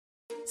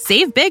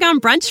Save big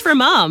on brunch for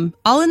mom,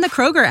 all in the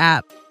Kroger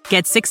app.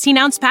 Get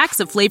 16-ounce packs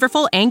of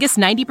flavorful Angus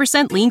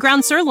 90% lean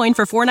ground sirloin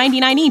for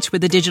 $4.99 each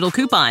with a digital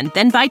coupon.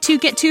 Then buy 2,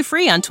 get 2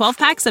 free on 12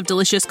 packs of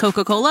delicious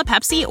Coca-Cola,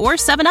 Pepsi, or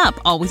 7-Up,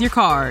 all with your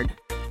card.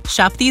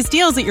 Shop these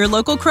deals at your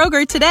local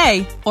Kroger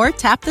today, or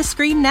tap the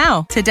screen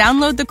now to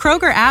download the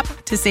Kroger app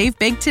to save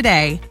big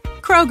today.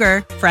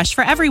 Kroger, fresh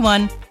for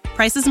everyone.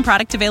 Prices and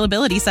product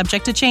availability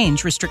subject to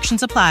change.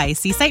 Restrictions apply.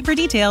 See site for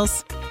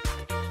details.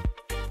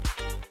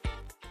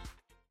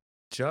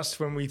 Just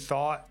when we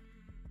thought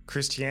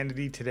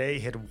Christianity Today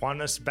had won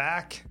us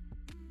back,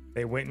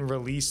 they went and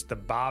released the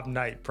Bob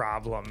Knight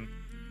problem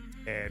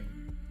and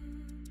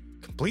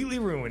completely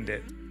ruined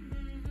it.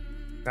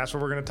 That's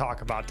what we're going to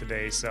talk about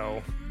today,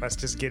 so let's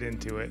just get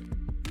into it.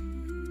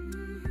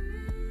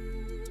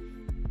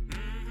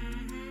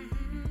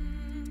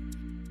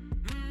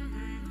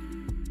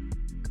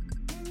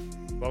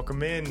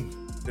 Welcome in.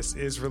 This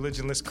is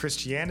Religionless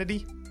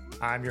Christianity.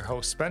 I'm your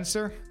host,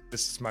 Spencer.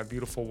 This is my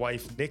beautiful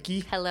wife, Nikki.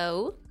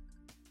 Hello.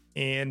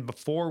 And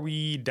before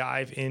we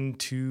dive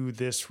into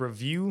this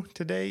review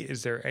today,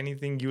 is there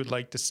anything you would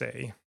like to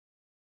say?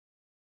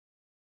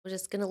 We're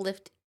just going to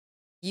lift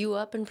you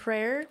up in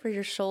prayer for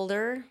your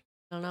shoulder.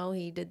 I don't know.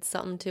 He did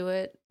something to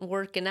it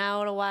working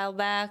out a while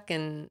back,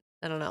 and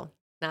I don't know,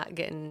 not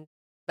getting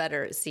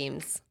better, it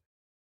seems.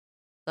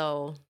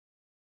 So,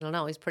 I don't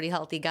know. He's a pretty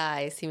healthy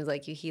guy. Seems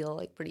like you heal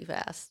like pretty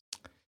fast.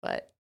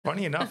 But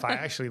funny enough, I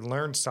actually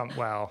learned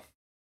well,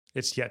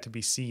 it's yet to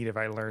be seen if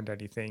I learned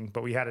anything,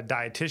 but we had a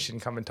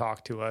dietitian come and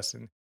talk to us,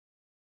 and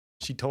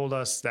she told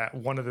us that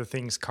one of the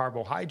things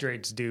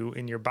carbohydrates do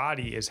in your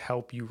body is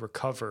help you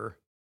recover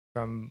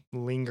from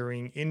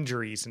lingering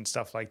injuries and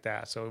stuff like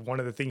that. So one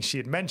of the things she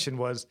had mentioned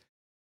was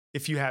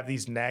if you have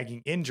these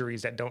nagging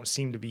injuries that don't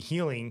seem to be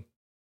healing,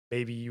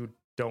 maybe you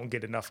don't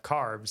get enough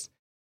carbs.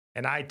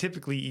 And I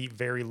typically eat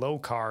very low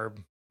carb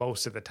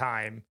most of the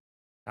time.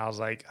 I was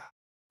like,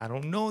 I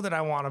don't know that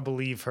I want to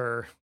believe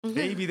her.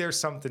 Maybe there's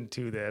something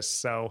to this.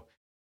 So,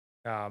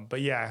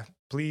 but yeah,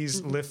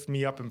 please lift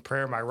me up in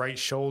prayer. My right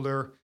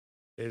shoulder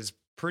is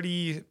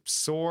pretty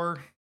sore,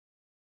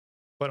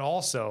 but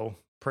also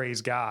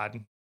praise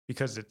God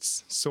because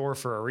it's sore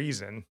for a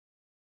reason.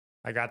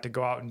 I got to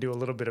go out and do a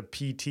little bit of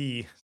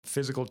PT,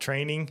 physical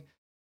training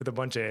with a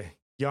bunch of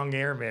young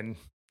airmen.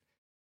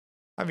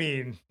 I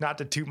mean, not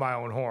to toot my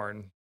own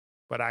horn,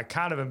 but I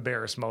kind of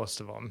embarrassed most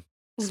of them.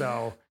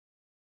 So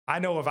I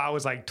know if I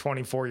was like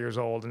 24 years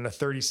old and a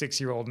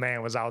 36-year-old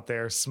man was out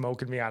there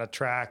smoking me on a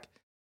track,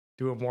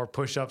 doing more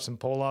push-ups and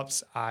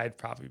pull-ups, I'd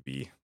probably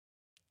be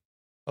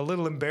a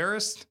little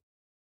embarrassed.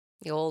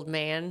 the old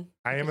man.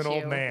 I am an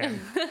old man,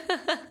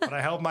 but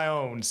I held my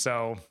own.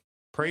 So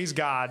praise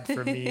God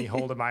for me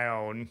holding my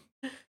own,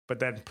 but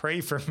then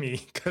pray for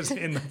me because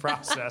in the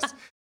process,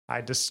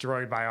 I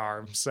destroyed my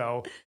arm.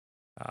 So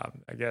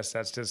I guess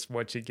that's just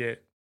what you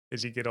get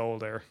as you get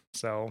older.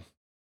 So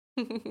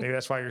maybe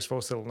that's why you're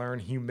supposed to learn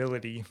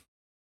humility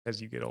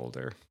as you get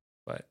older.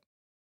 But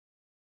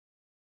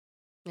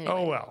anyway.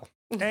 Oh well.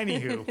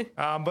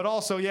 Anywho, but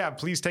also, yeah,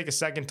 please take a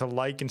second to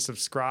like and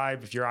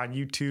subscribe if you're on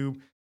YouTube.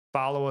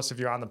 Follow us if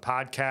you're on the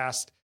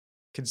podcast.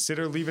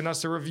 Consider leaving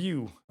us a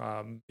review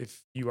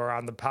if you are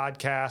on the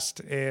podcast,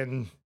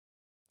 and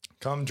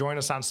come join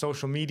us on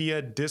social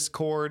media,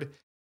 Discord.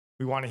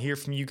 We want to hear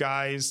from you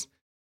guys.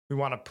 We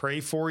want to pray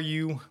for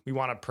you. We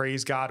want to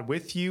praise God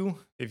with you.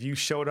 If you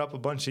showed up a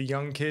bunch of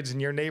young kids in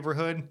your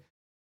neighborhood,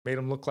 made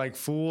them look like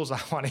fools, I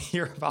want to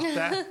hear about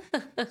that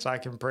so I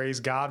can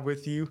praise God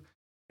with you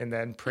and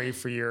then pray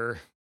for your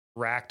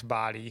racked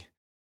body.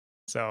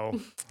 So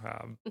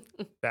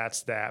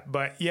that's that.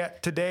 But yeah,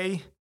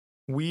 today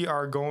we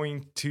are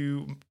going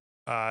to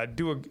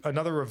do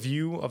another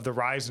review of the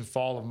Rise and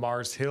Fall of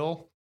Mars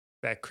Hill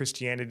that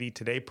Christianity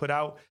Today put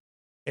out.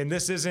 And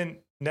this isn't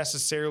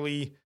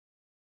necessarily,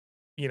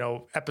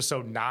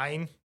 episode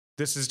 9.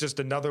 This is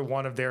just another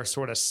one of their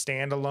sort of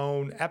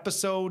standalone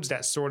episodes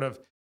that sort of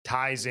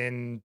ties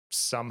in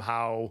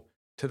somehow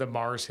to the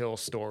Mars Hill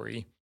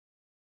story.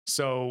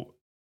 So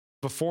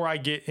before I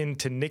get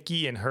into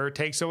Nikki and her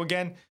take, so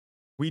again,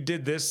 we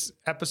did this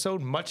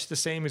episode much the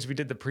same as we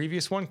did the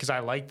previous one because I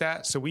like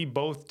that. So we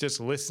both just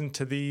listened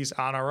to these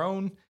on our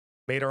own,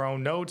 made our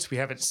own notes. We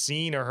haven't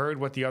seen or heard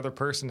what the other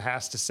person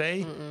has to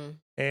say.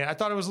 And I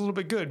thought it was a little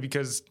bit good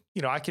because,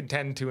 I can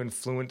tend to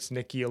influence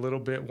Nikki a little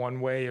bit one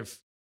way if,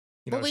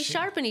 we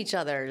sharpen each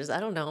other's.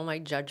 I don't know. My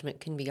judgment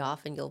can be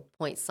off and you'll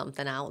point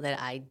something out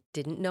that I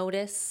didn't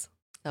notice.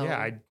 So. Yeah,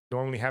 I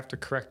normally have to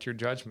correct your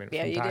judgment.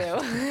 Yeah, you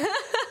do.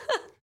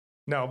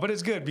 No, but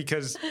it's good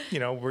because,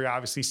 we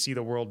obviously see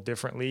the world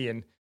differently.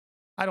 And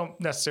I don't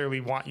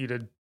necessarily want you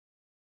to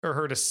or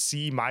her to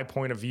see my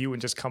point of view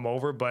and just come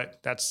over. But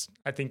that's,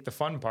 I think, the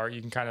fun part.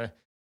 You can kind of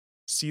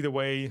see the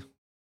way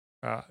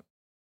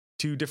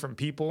two different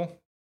people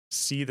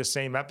see the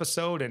same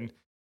episode. And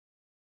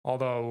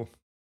although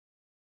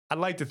I'd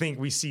like to think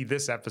we see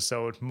this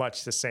episode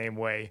much the same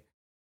way,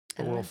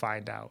 but we'll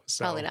find out.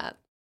 So, probably not.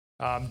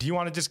 Do you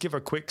want to just give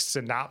a quick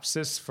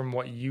synopsis from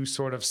what you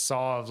sort of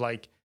saw of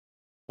like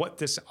what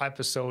this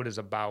episode is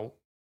about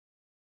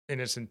in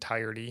its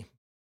entirety?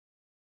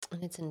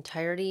 In its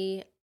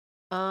entirety,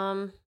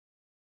 well,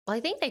 I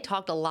think they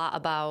talked a lot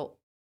about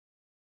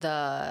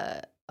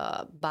the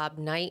Bob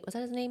Knight. Was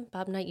that his name?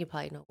 Bob Knight. You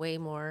probably know way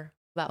more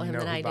about You him know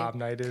than who I Bob do.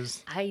 Knight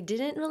is? I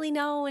didn't really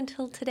know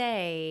until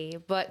today,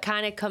 but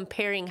kind of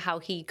comparing how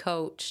he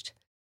coached,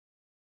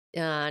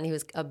 and he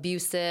was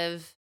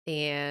abusive,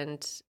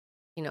 and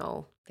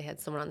they had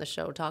someone on the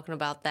show talking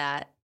about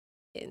that,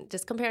 and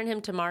just comparing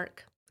him to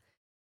Mark.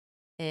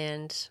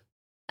 And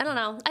I don't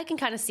know. I can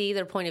kind of see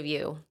their point of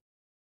view,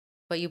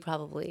 but you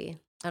probably,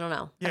 I don't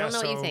know. I don't know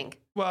what you think.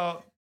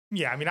 Well,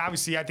 yeah, I mean,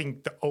 obviously, I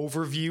think the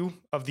overview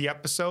of the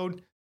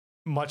episode,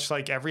 much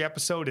like every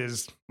episode,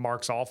 is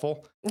Mark's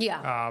awful.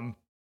 Yeah.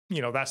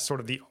 That's sort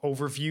of the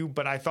overview,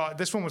 but I thought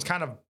this one was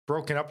kind of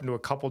broken up into a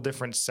couple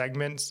different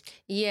segments.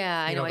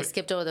 Yeah, I know. I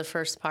skipped over the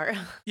first part.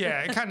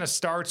 Yeah, it kind of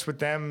starts with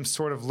them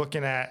sort of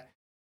looking at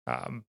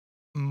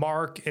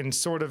Mark and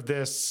sort of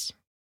this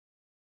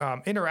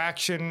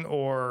interaction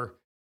or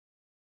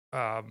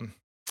kind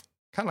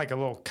of like a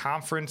little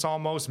conference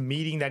almost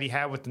meeting that he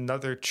had with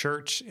another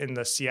church in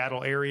the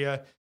Seattle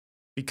area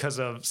because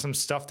of some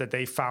stuff that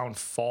they found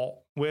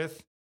fault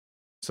with.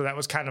 So that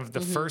was kind of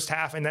the first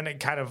half. And then it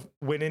kind of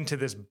went into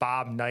this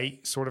Bob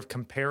Knight sort of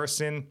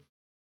comparison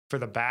for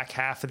the back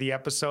half of the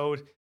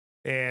episode.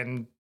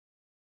 And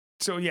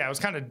so, yeah, it was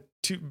kind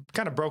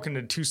of broken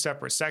into two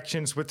separate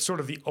sections with sort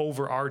of the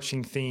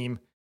overarching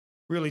theme,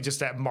 really just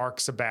that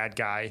Mark's a bad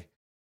guy.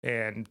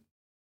 And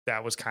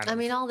that was kind of, I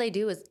mean, all they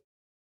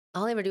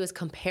ever do is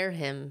compare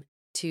him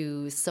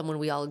to someone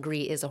we all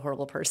agree is a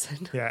horrible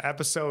person. Yeah.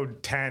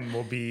 Episode 10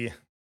 will be,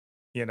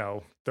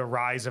 the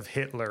rise of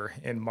Hitler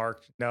and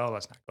Mark. No,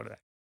 let's not go to that.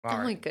 All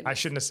right. My goodness. I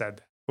shouldn't have said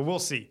that, but we'll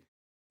see.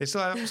 They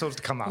still have episodes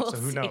to come out, so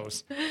who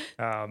knows?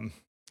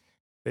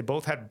 They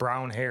both had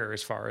brown hair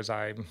as far as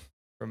I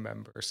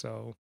remember.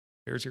 So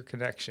here's your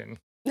connection.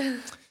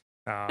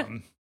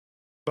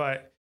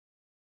 But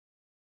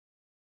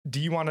do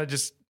you want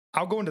to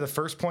I'll go into the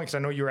first point because I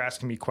know you were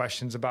asking me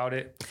questions about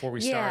it before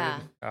we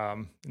started.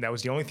 And that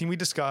was the only thing we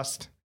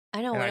discussed.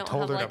 I know. And I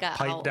told her have to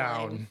pipe outline.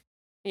 down.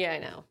 Yeah, I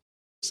know.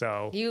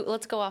 So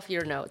let's go off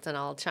your notes and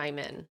I'll chime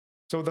in.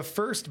 So the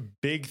first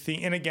big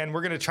thing, and again,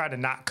 we're going to try to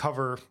not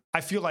cover,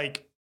 I feel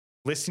like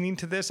listening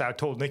to this, I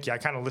told Nikki, I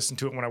kind of listened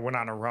to it when I went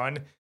on a run.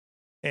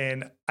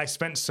 And I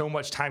spent so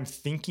much time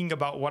thinking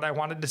about what I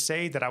wanted to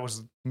say that I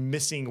was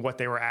missing what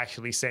they were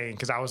actually saying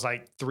because I was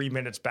like 3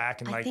 minutes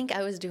back. And I think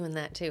I was doing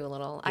that too a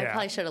little. Yeah. I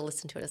probably should have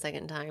listened to it a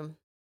second time.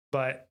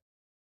 But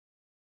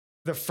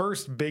the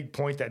first big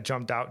point that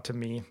jumped out to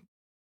me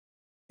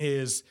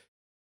is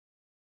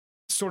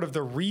sort of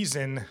the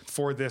reason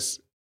for this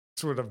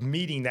sort of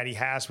meeting that he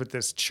has with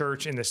this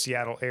church in the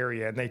Seattle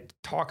area. And they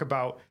talk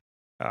about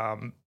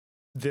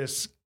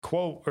this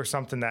quote or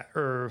something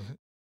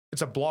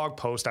it's a blog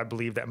post, I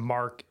believe, that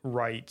Mark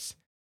writes.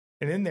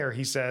 And in there,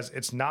 he says,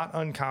 it's not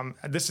uncommon.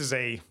 This is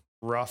a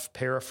rough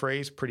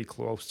paraphrase, pretty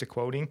close to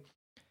quoting.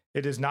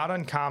 It is not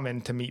uncommon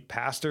to meet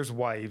pastors'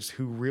 wives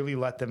who really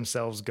let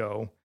themselves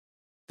go.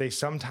 They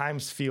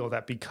sometimes feel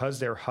that because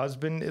their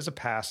husband is a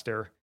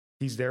pastor,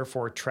 he's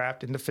therefore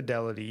trapped into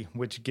fidelity,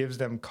 which gives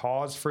them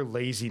cause for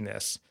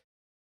laziness.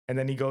 And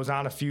then he goes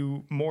on a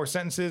few more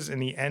sentences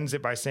and he ends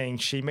it by saying,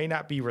 she may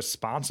not be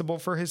responsible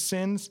for his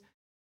sins,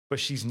 but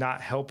she's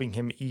not helping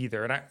him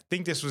either. And I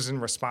think this was in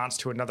response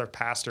to another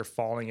pastor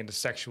falling into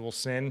sexual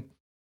sin.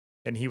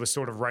 And he was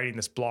sort of writing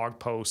this blog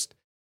post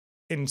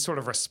in sort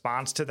of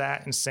response to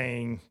that and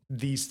saying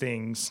these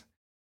things.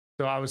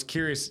 So I was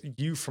curious,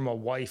 you from a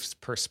wife's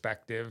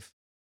perspective,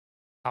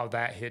 how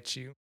that hits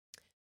you.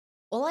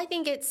 Well, I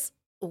think it's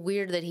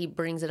weird that he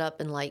brings it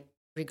up in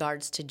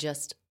regards to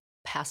just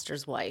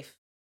pastor's wife,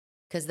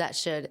 because that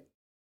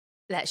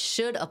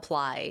should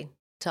apply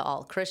to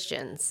all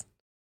Christians.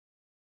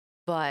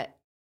 But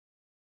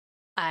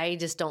I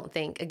just don't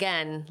think,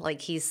 again,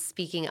 he's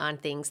speaking on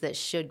things that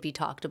should be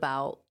talked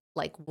about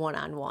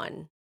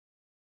one-on-one,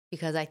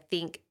 because I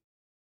think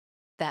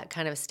that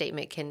kind of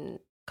statement can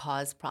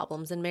cause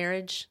problems in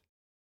marriage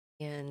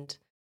and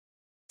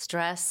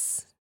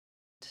stress.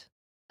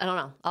 I don't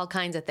know, all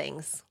kinds of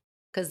things.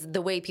 Because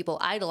the way people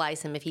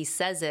idolize him, if he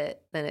says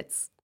it, then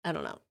it's, I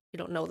don't know. You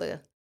don't know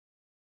the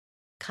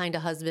kind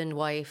of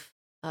husband-wife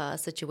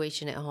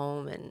situation at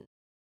home and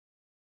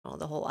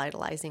the whole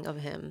idolizing of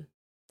him.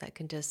 That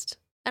can just,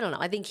 I don't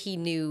know. I think he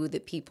knew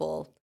that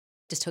people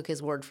just took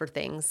his word for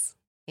things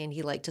and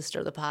he liked to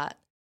stir the pot.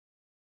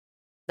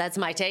 That's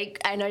my take.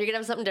 I know you're going to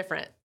have something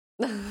different.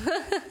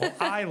 Well,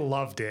 I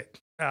loved it.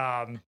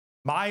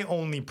 My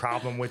only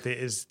problem with it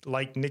is,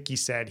 like Nikki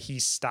said, he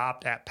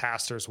stopped at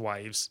pastors'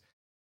 wives,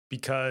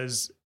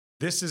 because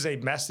this is a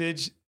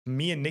message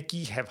me and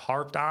Nikki have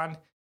harped on.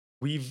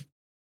 We've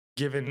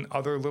given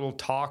other little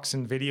talks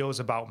and videos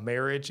about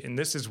marriage, and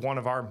this is one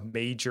of our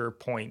major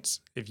points.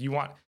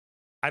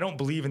 I don't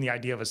believe in the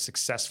idea of a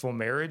successful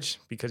marriage,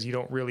 because you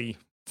don't really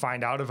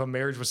find out if a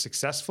marriage was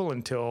successful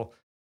until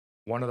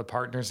one of the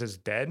partners is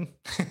dead.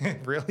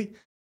 Really?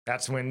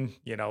 That's when,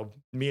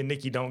 me and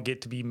Nikki don't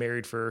get to be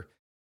married for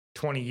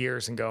 20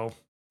 years and go,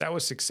 that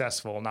was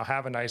successful. Now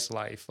have a nice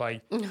life.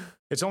 Like,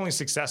 it's only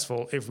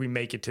successful if we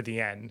make it to the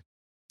end.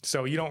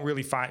 So you don't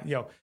really find,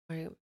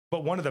 Right.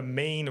 but one of the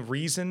main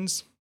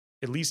reasons,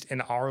 at least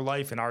in our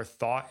life and our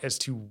thought as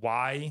to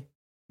why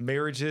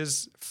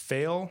marriages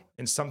fail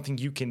and something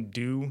you can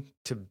do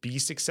to be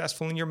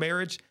successful in your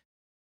marriage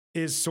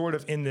is sort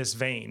of in this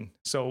vein.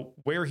 So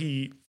where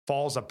he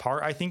falls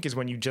apart, I think, is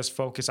when you just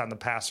focus on the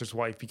pastor's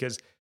wife, because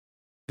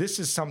this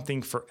is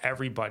something for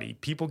everybody.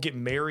 People get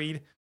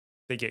married,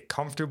 they get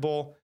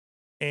comfortable.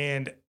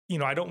 And,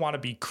 I don't want to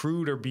be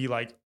crude or be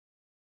like,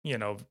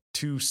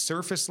 too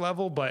surface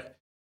level, but,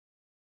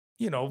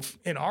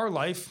 in our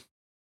life,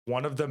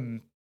 one of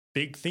the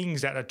big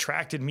things that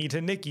attracted me to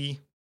Nikki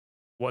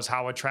was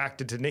how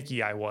attracted to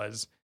Nikki I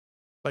was.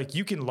 Like,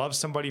 you can love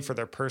somebody for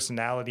their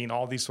personality and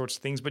all these sorts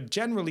of things, but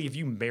generally, if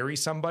you marry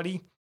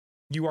somebody,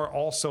 you are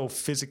also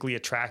physically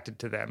attracted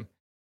to them.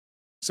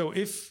 So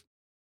if,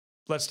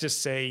 let's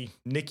just say,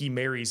 Nikki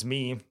marries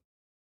me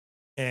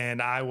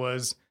and I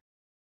was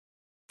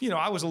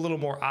a little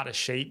more out of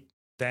shape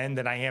then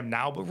than I am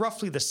now, but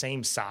roughly the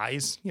same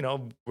size,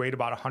 weighed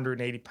about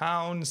 180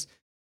 pounds.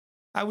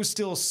 I was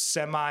still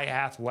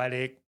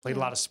semi-athletic, played a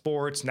lot of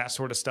sports and that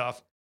sort of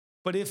stuff.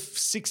 But if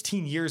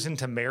 16 years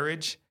into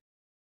marriage,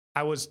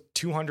 I was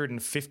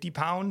 250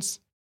 pounds,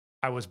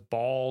 I was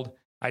bald,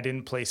 I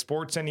didn't play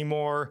sports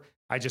anymore,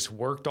 I just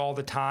worked all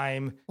the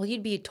time. Well,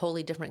 you'd be a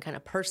totally different kind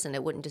of person.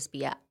 It wouldn't just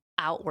be an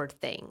outward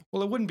thing.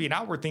 Well, it wouldn't be an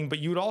outward thing, but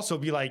you would also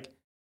be like,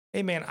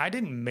 hey man, I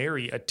didn't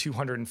marry a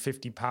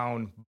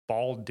 250-pound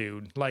bald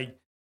dude. Like,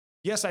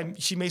 yes,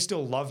 she may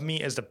still love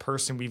me as the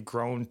person we've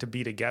grown to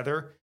be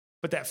together,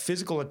 but that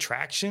physical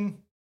attraction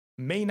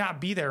may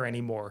not be there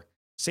anymore.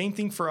 Same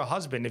thing for a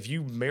husband. If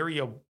you marry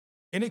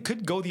and it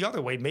could go the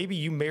other way. Maybe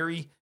you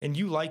marry and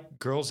you like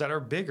girls that are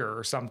bigger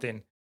or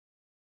something.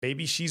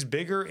 Maybe she's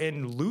bigger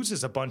and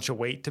loses a bunch of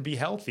weight to be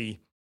healthy.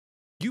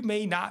 You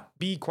may not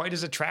be quite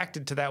as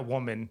attracted to that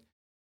woman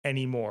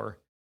anymore.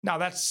 Now,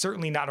 that's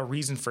certainly not a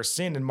reason for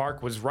sin. And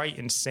Mark was right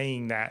in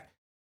saying that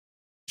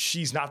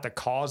she's not the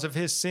cause of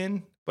his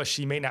sin, but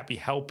she may not be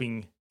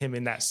helping him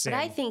in that sin. But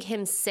I think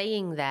him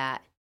saying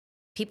that,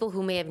 people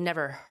who may have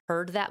never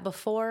heard that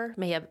before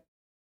may have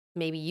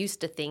maybe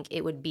used to think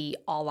it would be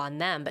all on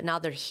them. But now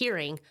they're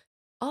hearing,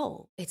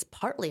 oh, it's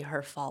partly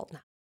her fault now.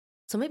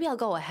 So maybe I'll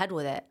go ahead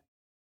with it.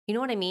 You know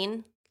what I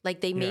mean?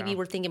 Like, they maybe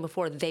were thinking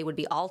before they would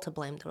be all to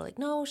blame. They're like,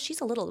 no, she's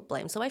a little to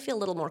blame. So I feel a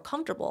little more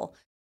comfortable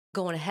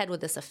going ahead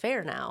with this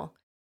affair now.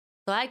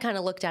 So I kind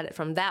of looked at it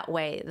from that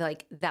way,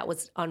 like that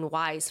was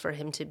unwise for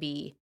him to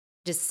be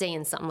just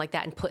saying something like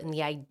that and putting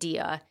the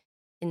idea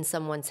in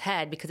someone's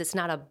head, because it's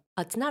not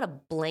a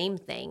blame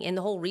thing. And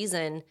the whole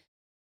reason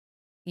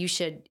you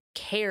should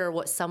care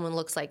what someone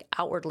looks like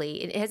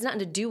outwardly, it has nothing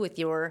to do with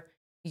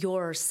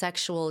your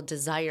sexual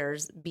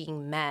desires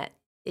being met.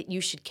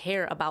 You should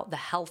care about the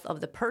health of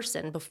the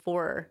person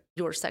before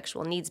your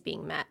sexual needs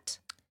being met.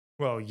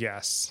 Well,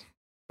 yes.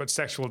 But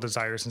sexual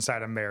desires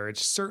inside a marriage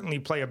certainly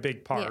play a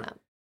big part. Yeah.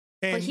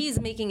 And, but he's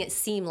making it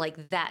seem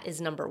like that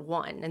is number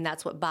one, and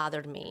that's what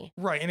bothered me.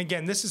 Right. And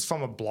again, this is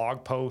from a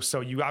blog post,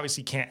 so you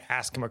obviously can't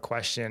ask him a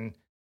question.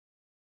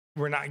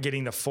 We're not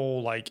getting the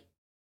full,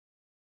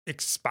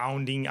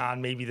 expounding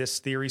on maybe this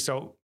theory.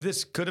 So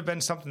this could have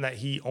been something that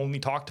he only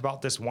talked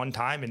about this one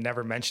time and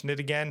never mentioned it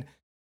again.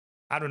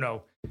 I don't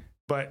know.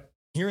 But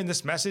hearing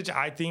this message,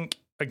 I think,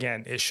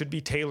 again, it should be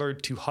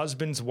tailored to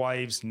husbands,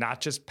 wives, not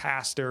just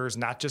pastors,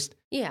 not just...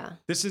 Yeah.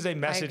 This is a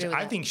message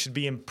I think should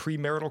be in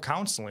premarital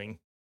counseling.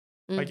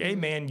 Mm-hmm. Like, hey,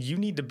 man, you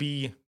need to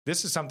be...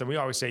 This is something we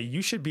always say.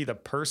 You should be the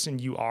person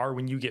you are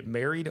when you get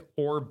married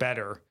or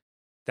better.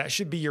 That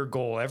should be your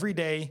goal every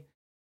day.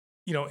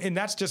 And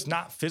that's just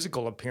not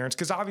physical appearance,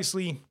 because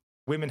obviously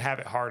women have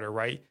it harder,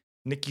 right?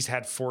 Nikki's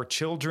had 4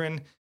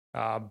 children.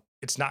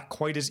 It's not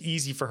quite as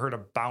easy for her to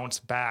bounce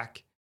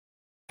back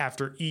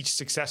after each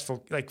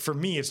successful, for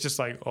me, it's just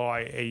like, oh,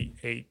 I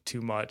ate too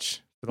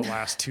much for the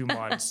last 2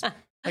 months.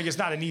 It's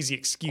not an easy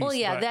excuse. Well,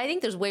 yeah, I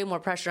think there's way more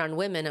pressure on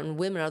women, and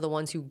women are the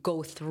ones who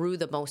go through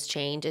the most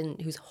change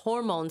and whose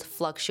hormones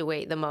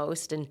fluctuate the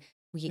most, and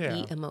we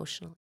eat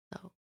emotionally.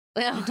 So.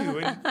 You do.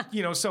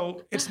 And,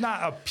 so it's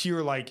not a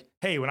pure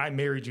hey, when I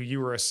married you, you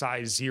were a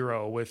size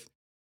 0 with,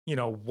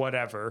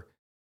 whatever.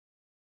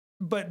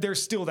 But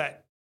there's still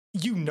that,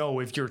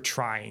 if you're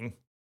trying.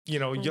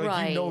 Right.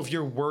 You know if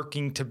you're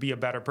working to be a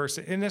better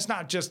person. And it's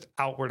not just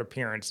outward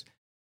appearance.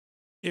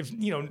 If,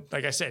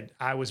 like I said,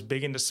 I was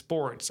big into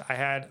sports. I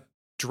had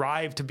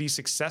drive to be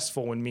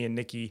successful when me and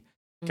Nikki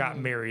got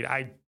married.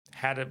 I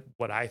had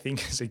what I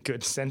think is a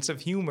good sense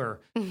of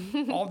humor.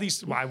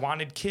 I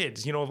wanted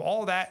kids. Of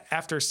all that,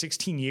 after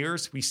 16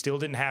 years, we still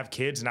didn't have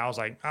kids. And I was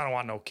like, I don't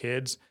want no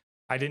kids.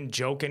 I didn't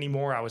joke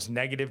anymore. I was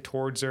negative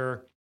towards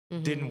her.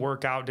 Didn't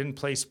work out, didn't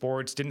play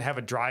sports, didn't have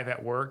a drive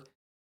at work.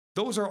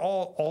 Those are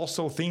all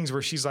also things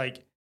where she's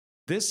like,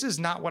 this is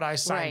not what I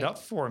signed up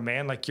for,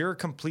 man. You're a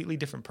completely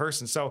different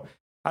person. So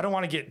I don't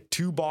want to get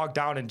too bogged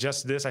down in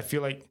just this. I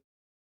feel like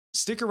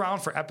stick around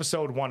for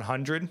episode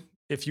 100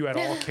 if you at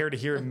all care to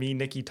hear me,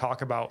 Nikki,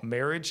 talk about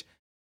marriage.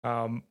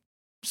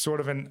 Sort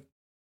of an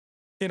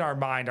in our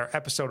mind, our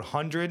episode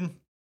 100,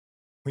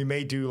 we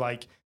may do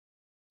like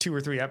 2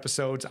 or 3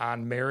 episodes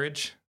on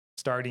marriage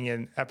starting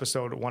in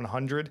episode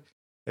 100.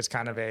 It's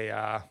kind of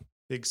a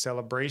big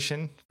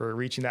celebration for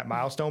reaching that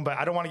milestone, but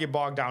I don't want to get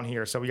bogged down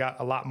here. So we got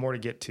a lot more to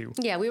get to.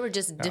 Yeah, we were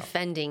just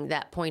defending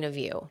that point of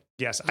view.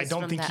 Yes, I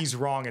don't think he's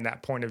wrong in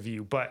that point of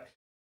view, but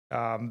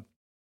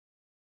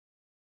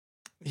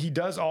he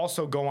does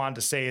also go on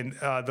to say, and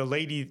the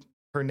lady,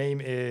 her name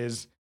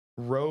is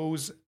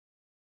Rose,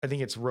 I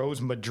think it's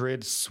Rose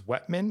Madrid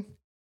Sweatman.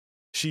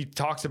 She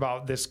talks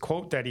about this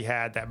quote that he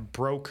had that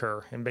broke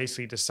her and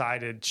basically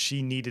decided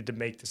she needed to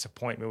make this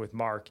appointment with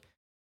Mark.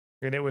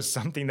 And it was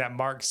something that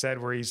Mark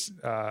said where he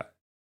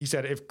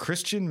said, if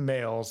Christian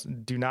males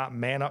do not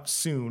man up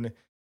soon,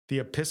 the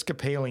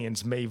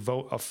Episcopalians may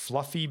vote a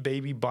fluffy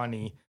baby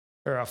bunny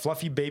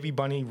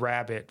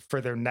rabbit for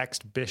their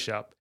next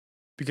bishop.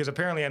 Because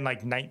apparently in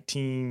like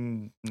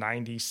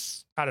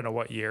 1990s, I don't know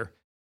what year,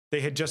 they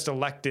had just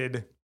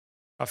elected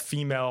a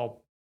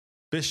female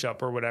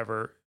bishop or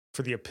whatever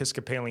for the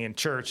Episcopalian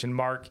Church. And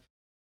Mark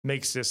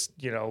makes this,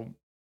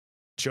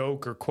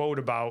 joke or quote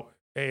about,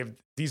 hey, if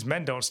these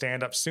men don't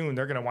stand up soon,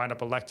 they're going to wind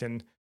up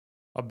electing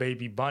a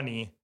baby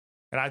bunny.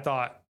 And I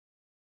thought,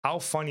 how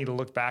funny to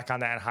look back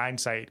on that in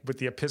hindsight with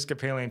the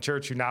Episcopalian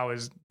Church, who now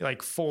is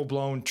like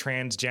full-blown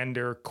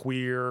transgender,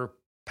 queer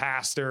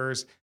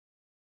pastors.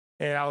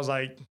 And I was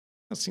like,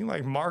 it seemed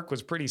like Mark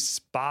was pretty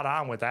spot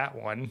on with that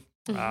one.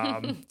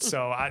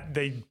 So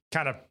they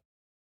kind of,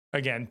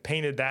 again,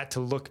 painted that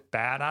to look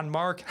bad on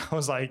Mark. I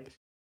was like,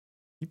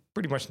 you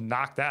pretty much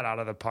knocked that out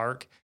of the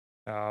park.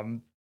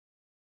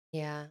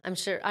 Yeah, I'm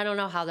sure. I don't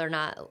know how they're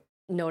not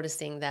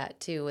noticing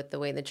that too with the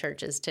way the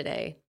church is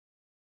today.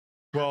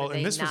 Well,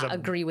 and this was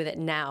agree with it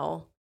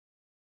now.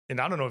 And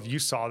I don't know if you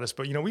saw this,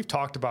 but we've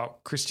talked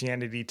about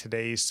Christianity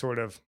today's sort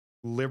of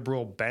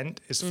liberal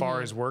bent as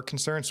far as we're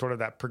concerned, sort of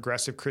that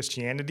progressive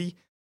Christianity.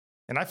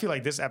 And I feel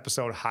like this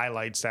episode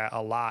highlights that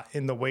a lot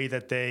in the way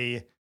that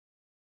they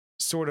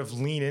sort of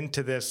lean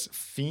into this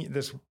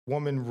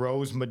woman,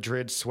 Rose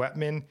Madrid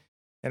Sweatman,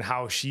 and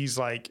how she's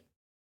like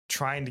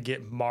trying to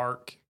get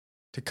Mark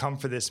to come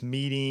for this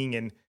meeting,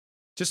 and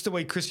just the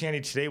way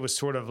Christianity today was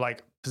sort of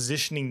like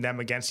positioning them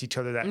against each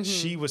other, that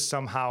she was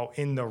somehow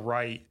in the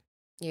right.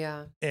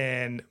 Yeah.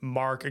 And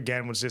Mark,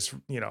 again, was this,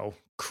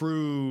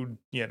 crude,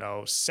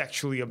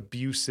 sexually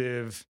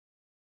abusive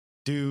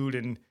dude.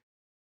 And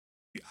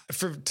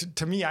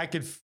to me, I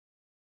could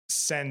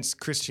sense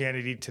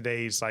Christianity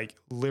today's like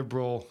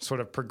liberal,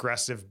 sort of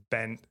progressive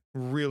bent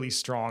really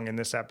strong in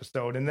this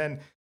episode. And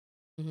then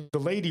the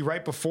lady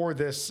right before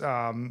this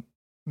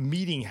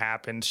meeting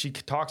happened, she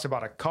talks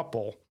about a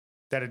couple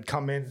that had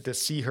come in to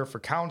see her for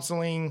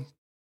counseling.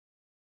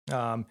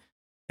 And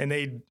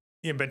they'd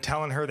been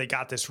telling her they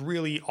got this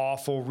really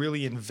awful,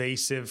 really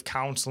invasive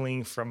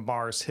counseling from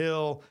Mars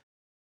Hill.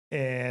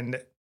 And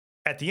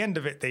at the end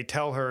of it, they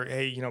tell her,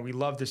 hey, we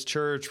love this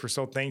church. We're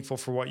so thankful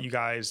for what you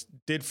guys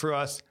did for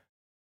us,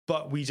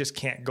 but we just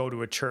can't go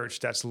to a church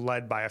that's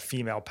led by a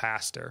female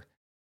pastor.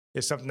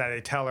 It's something that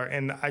they tell her.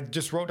 And I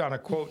just wrote down a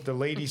quote. The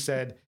lady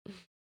said,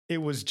 it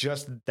was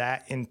just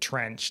that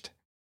entrenched.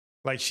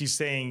 Like, she's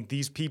saying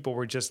these people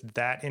were just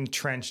that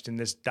entrenched in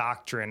this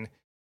doctrine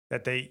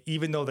that they,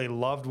 even though they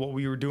loved what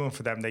we were doing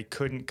for them, they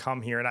couldn't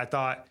come here. And I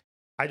thought,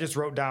 I just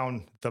wrote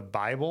down the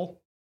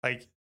Bible.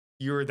 Like,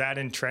 you're that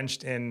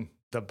entrenched in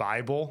the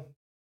Bible.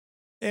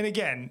 And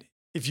again,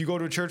 if you go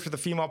to a church with a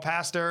female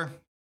pastor,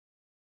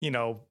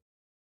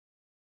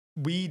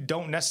 we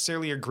don't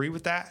necessarily agree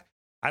with that.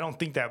 I don't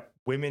think that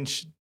women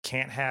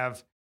can't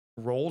have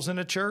roles in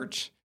a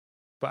church,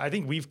 but I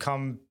think we've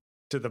come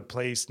to the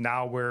place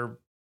now where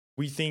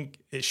we think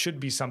it should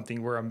be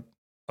something where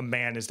a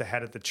man is the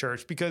head of the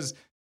church, because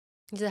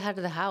he's the head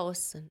of the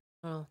house.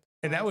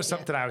 And that was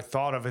something I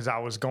thought of as I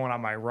was going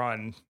on my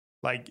run.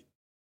 Like,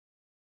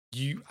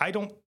 I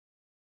don't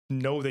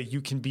know that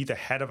you can be the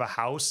head of a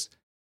house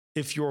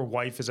if your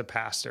wife is a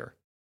pastor.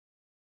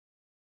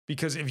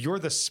 Because if you're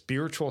the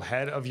spiritual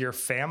head of your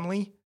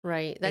family,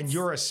 right, and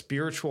you're a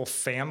spiritual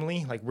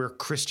family, like we're a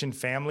Christian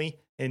family,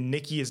 and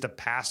Nikki is the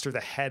pastor, the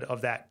head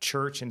of that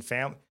church and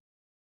family,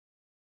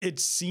 it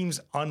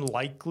seems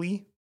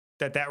unlikely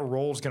that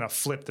role is going to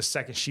flip the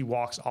second she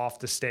walks off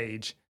the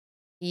stage.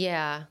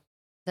 Yeah,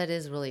 that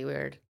is really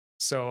weird.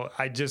 So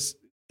it just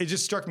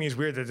struck me as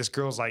weird that this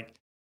girl's like,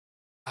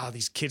 oh,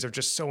 these kids are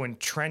just so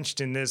entrenched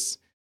in this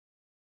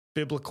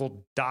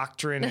biblical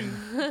doctrine.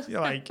 And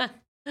like,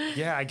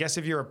 yeah, I guess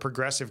if you're a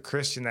progressive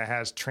Christian that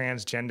has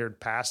transgendered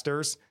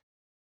pastors,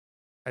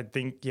 I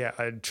think,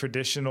 a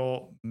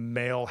traditional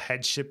male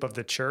headship of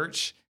the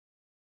church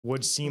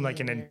would seem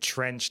like an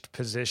entrenched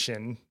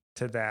position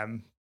to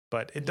them,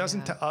 but it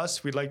doesn't to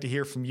us. We'd like to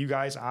hear from you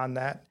guys on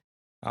that.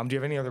 Do you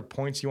have any other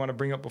points you want to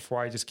bring up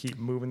before I just keep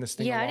moving this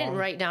thing along? I didn't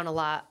write down a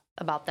lot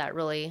about that,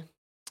 really.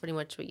 Pretty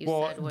much what you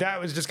said. Well, that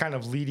was just kind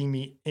of leading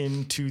me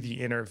into the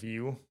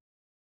interview,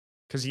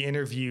 because the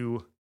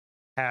interview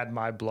had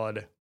my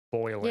blood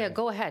boiling. Yeah,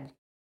 go ahead.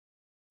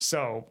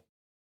 So,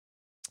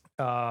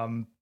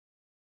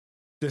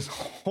 this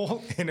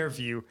whole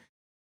interview,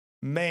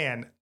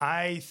 man,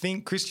 I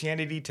think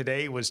Christianity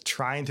Today was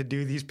trying to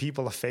do these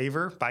people a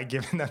favor by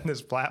giving them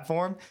this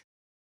platform.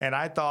 And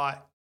I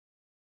thought,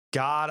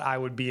 God, I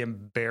would be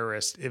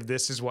embarrassed if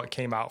this is what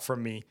came out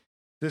from me.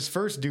 This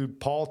first dude,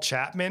 Paul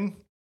Chapman,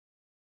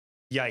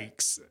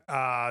 yikes.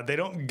 They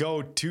don't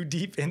go too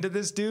deep into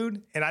this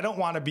dude. And I don't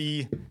want to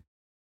be,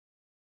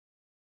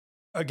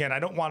 again, I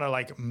don't want to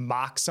like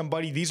mock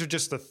somebody. These are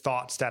just the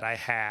thoughts that I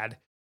had,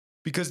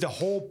 because the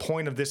whole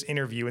point of this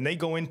interview, and they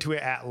go into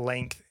it at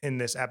length in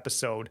this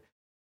episode,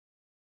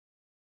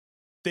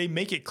 they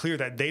make it clear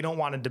that they don't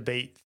want to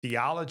debate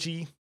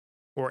theology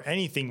or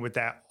anything with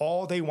that.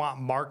 All they want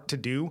Mark to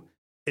do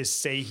is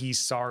say he's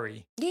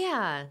sorry.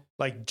 Yeah.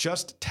 Like,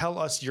 just tell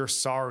us you're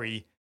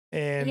sorry.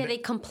 And yeah, they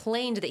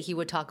complained that he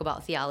would talk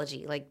about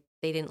theology. Like,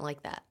 they didn't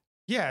like that.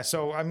 Yeah.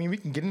 So, I mean, we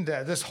can get into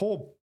that. This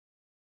whole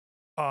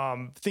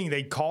thing,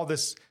 they call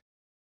this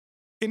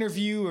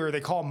interview, or they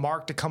call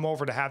Mark to come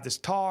over to have this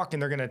talk,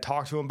 and they're going to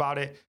talk to him about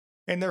it.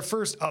 And they're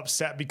first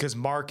upset because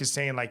Mark is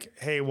saying like,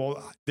 hey,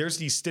 well, there's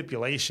these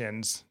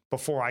stipulations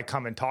before I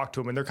come and talk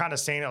to him. And they're kind of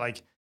saying it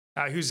like,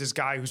 who's this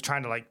guy who's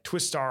trying to like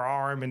twist our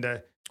arm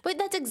into. But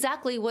that's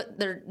exactly what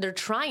they're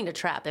trying to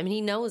trap. I mean,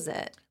 he knows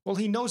it. Well,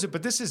 he knows it,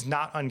 but this is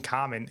not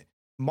uncommon.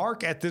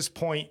 Mark at this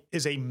point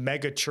is a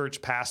mega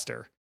church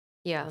pastor.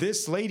 Yeah.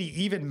 This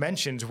lady even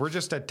mentions we're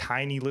just a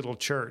tiny little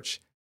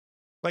church.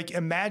 Like,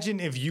 imagine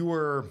if you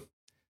were,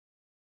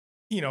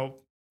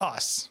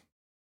 us.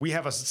 We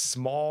have a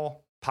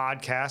small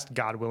podcast.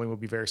 God willing, we'll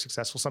be very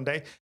successful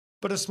someday.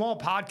 But a small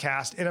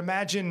podcast, and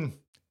imagine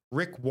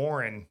Rick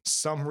Warren,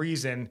 some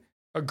reason,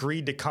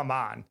 agreed to come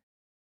on.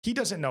 He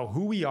doesn't know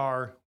who we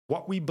are,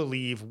 what we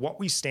believe, what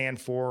we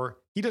stand for.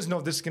 He doesn't know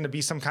if this is going to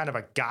be some kind of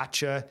a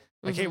gotcha.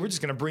 Like, hey, we're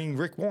just going to bring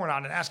Rick Warren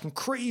on and ask him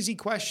crazy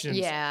questions.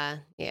 Yeah.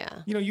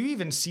 You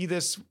even see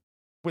this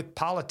with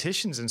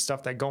politicians and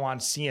stuff that go on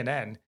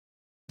CNN.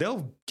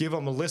 They'll give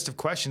them a list of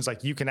questions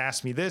like, you can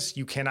ask me this,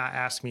 you cannot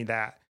ask me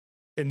that.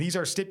 And these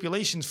are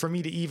stipulations for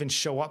me to even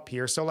show up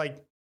here. So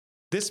like,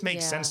 this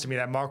makes sense to me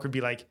that Mark would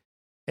be like,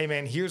 hey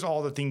man, here's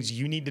all the things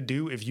you need to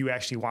do if you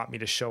actually want me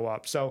to show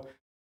up. So,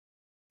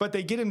 but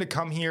they get him to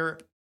come here.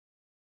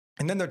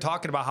 And then they're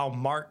talking about how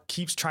Mark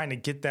keeps trying to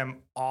get them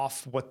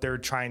off what they're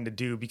trying to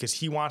do, because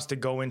he wants to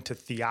go into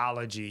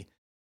theology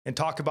and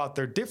talk about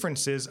their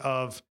differences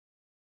of,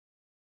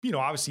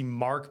 obviously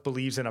Mark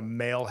believes in a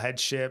male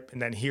headship,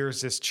 and then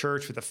here's this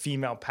church with a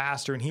female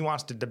pastor, and he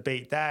wants to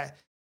debate that.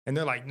 And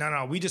they're like,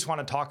 no, we just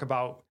want to talk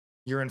about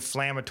your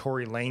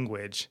inflammatory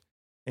language.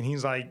 And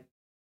he's like,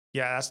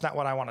 yeah, that's not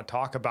what I want to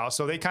talk about.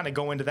 So they kind of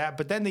go into that,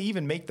 but then they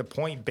even make the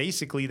point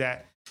basically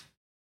that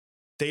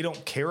they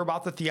don't care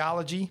about the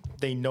theology.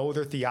 They know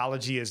their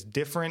theology is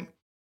different.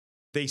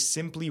 They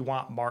simply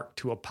want Mark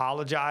to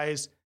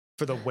apologize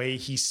for the way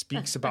he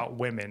speaks about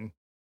women.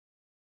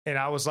 And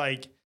I was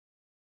like,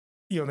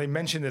 they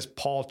mentioned this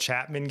Paul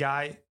Chapman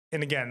guy.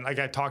 And again, like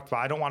I talked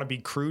about, I don't want to be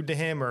crude to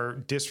him or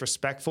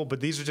disrespectful, but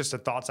these are just the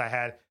thoughts I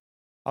had.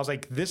 I was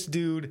like, this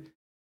dude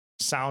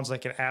sounds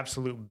like an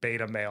absolute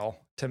beta male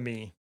to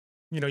me.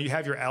 You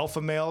have your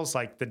alpha males,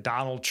 like the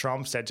Donald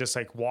Trumps that just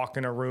like walk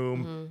in a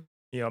room,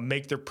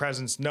 make their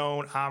presence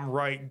known. I'm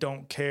right,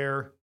 don't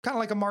care. Kind of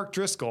like a Mark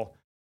Driscoll.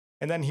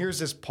 And then here's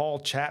this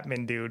Paul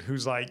Chapman dude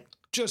who's like,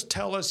 just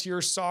tell us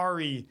you're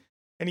sorry.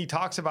 And he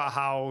talks about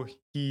how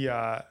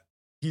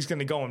he's going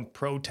to go and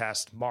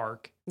protest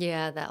Mark.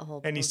 Yeah, that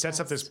whole And he sets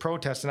up this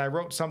protest. And I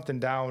wrote something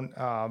down.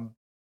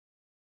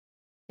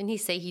 Didn't he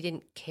say he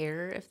didn't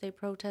care if they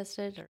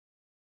protested? Or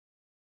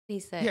what did he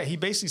say? Yeah, he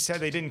basically said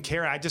they didn't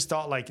care. And I just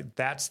thought, like,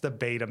 that's the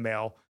beta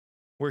male,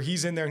 where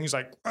he's in there and he's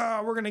like,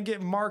 we're going to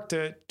get Mark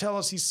to tell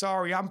us he's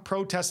sorry. I'm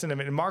protesting him.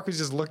 And Mark was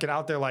just looking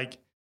out there like,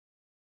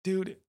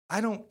 dude,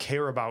 I don't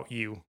care about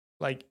you.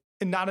 Like,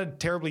 and not a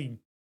terribly,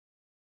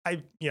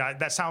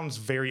 that sounds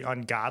very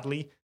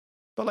ungodly.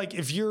 But like,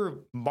 if you're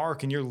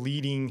Mark and you're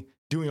leading,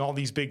 doing all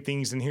these big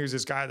things, and here's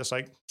this guy that's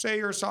like, say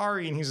you're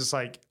sorry. And he's just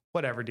like,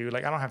 whatever, dude.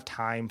 Like, I don't have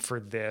time for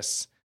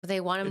this. They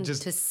want him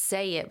to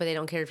say it, but they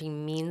don't care if he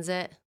means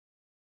it.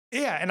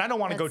 Yeah. And I don't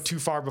want to go too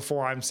far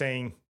before I'm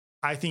saying,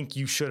 I think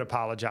you should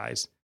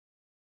apologize.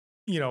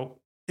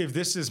 If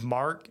this is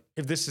Mark,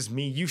 if this is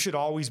me, you should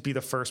always be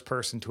the first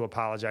person to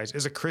apologize.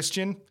 As a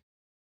Christian,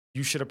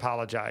 you should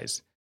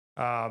apologize.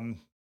 Hey,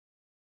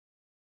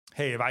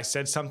 if I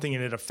said something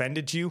and it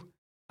offended you,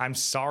 I'm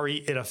sorry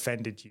it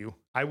offended you.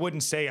 I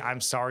wouldn't say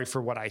I'm sorry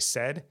for what I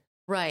said.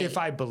 Right. If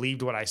I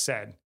believed what I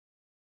said.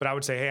 But I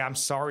would say, hey, I'm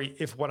sorry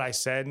if what I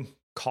said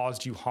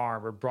caused you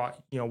harm or brought,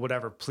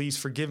 whatever. Please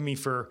forgive me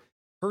for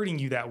hurting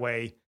you that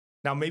way.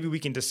 Now, maybe we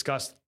can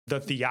discuss the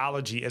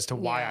theology as to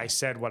why I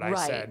said what I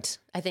said.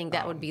 I think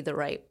that would be the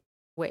right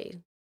way.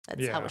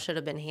 That's how it should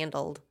have been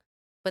handled.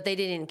 But they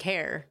didn't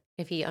care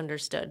if he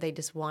understood. They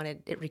just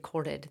wanted it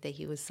recorded that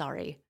he was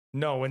sorry.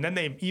 No, and then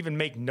they even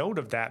make note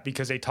of that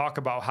because they talk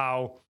about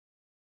how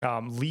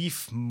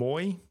Leif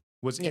Moy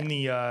was in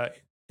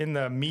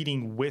the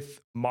meeting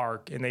with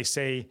Mark, and they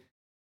say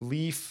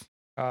Leif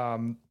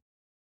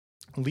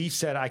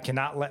said, I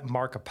cannot let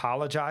Mark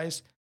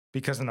apologize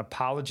because an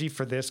apology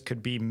for this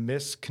could be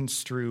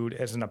misconstrued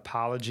as an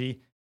apology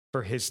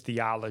for his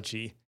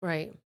theology.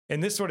 Right.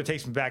 And this sort of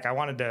takes me back.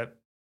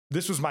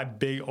 This was my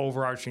big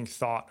overarching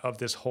thought of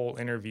this whole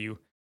interview,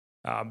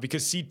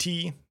 because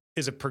CT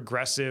is a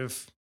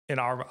progressive, in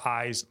our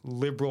eyes,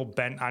 liberal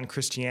bent on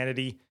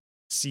Christianity.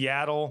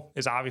 Seattle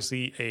is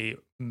obviously a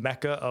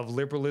mecca of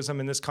liberalism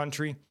in this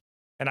country.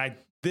 And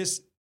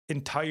this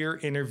entire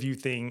interview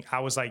thing,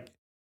 I was like,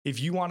 if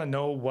you want to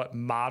know what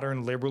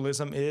modern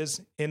liberalism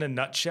is in a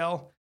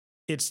nutshell,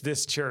 it's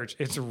this church.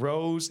 It's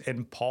Rose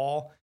and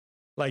Paul.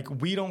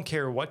 Like, we don't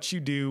care what you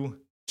do,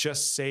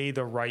 just say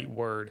the right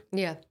word.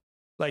 Yeah.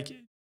 Like,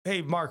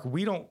 hey, Mark,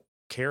 we don't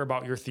care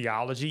about your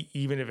theology,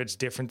 even if it's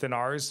different than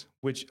ours,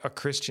 which a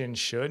Christian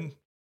should.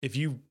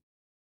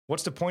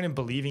 What's the point in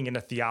believing in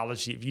a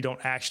theology if you don't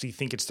actually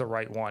think it's the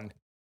right one?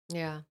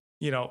 Yeah.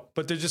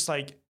 But they're just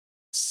like,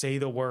 say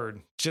the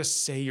word,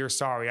 just say you're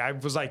sorry. I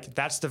was like,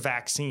 that's the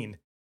vaccine.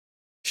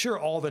 Sure,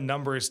 all the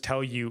numbers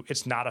tell you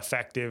it's not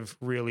effective,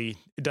 really.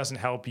 It doesn't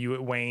help you,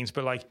 it wanes,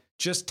 but like,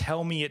 just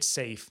tell me it's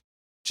safe.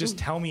 Just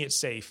tell me it's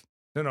safe.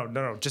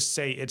 No. Just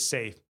say it's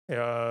safe.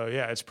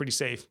 Yeah, it's pretty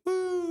safe.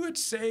 Woo,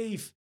 it's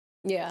safe.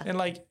 Yeah. And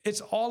like,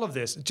 it's all of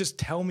this. Just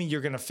tell me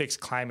you're going to fix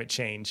climate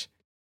change.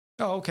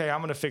 Oh, okay, I'm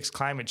going to fix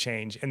climate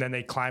change. And then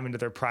they climb into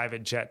their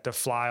private jet to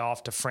fly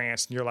off to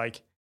France. And you're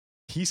like,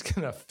 he's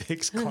going to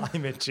fix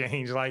climate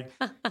change. Like,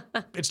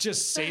 it's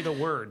just say the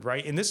word,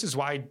 right? And this is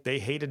why they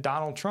hated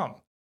Donald Trump.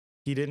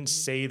 He didn't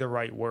say the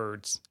right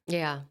words.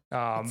 Yeah.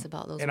 It's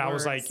about those and words. I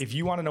was like, if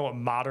you want to know what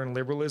modern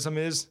liberalism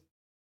is,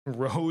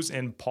 Rose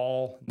and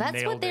Paul That's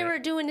nailed what they were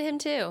doing to him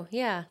too.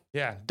 Yeah.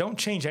 Yeah. Don't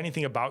change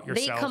anything about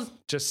yourself.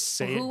 Just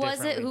say it Who was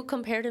differently. it who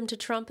compared him to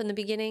Trump in the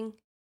beginning?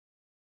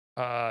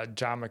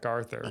 John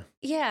MacArthur.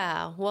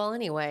 Yeah. Well,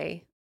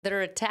 anyway,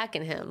 they're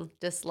attacking him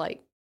just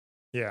like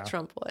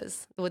Trump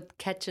was, with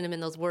catching him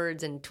in those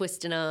words and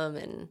twisting them.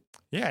 And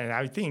yeah. And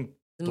I think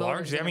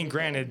largely, I mean,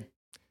 granted,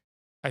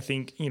 I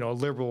think,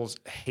 liberals'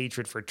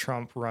 hatred for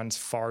Trump runs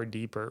far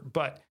deeper.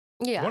 But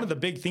one of the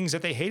big things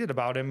that they hated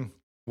about him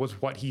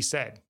was what he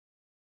said.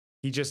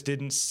 He just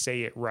didn't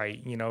say it right.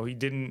 He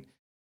didn't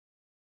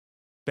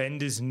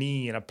bend his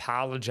knee and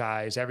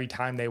apologize every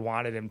time they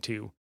wanted him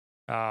to.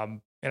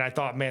 And I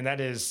thought, man,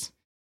 that is,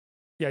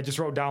 I just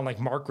wrote down, like,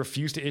 Mark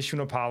refused to issue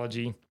an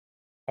apology.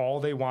 All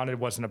they wanted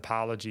was an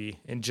apology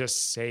and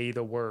just say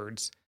the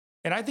words.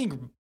 And I think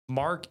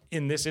Mark,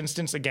 in this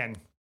instance, again,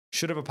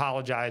 should have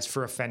apologized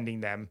for offending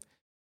them.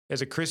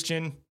 As a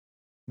Christian,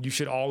 you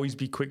should always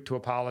be quick to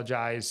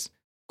apologize,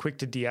 quick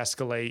to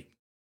de-escalate.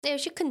 They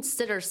should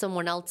consider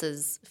someone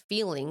else's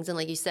feelings and,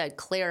 like you said,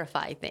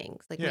 clarify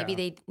things. Like maybe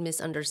they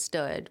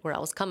misunderstood where I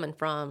was coming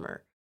from,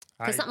 or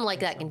because something like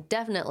that can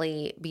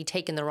definitely be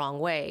taken the wrong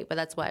way. But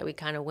that's why we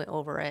kind of went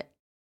over it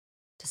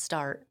to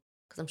start,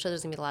 because I'm sure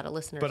there's gonna be a lot of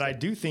listeners. But I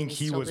do think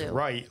he was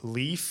right,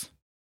 Leaf,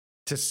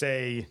 to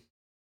say,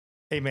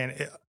 hey, man,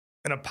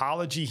 an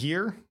apology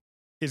here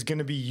is going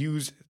to be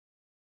used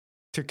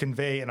to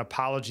convey an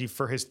apology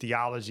for his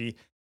theology.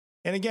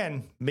 And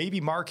again, maybe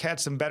Mark had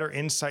some better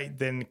insight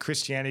than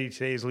Christianity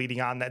Today is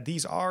leading on, that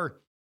these are,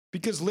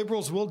 because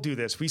liberals will do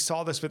this. We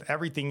saw this with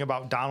everything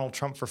about Donald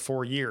Trump for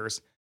 4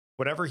 years.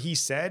 Whatever he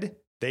said,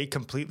 they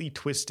completely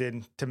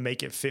twisted to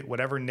make it fit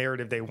whatever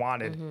narrative they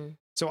wanted. Mm-hmm.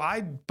 So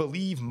I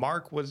believe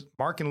Mark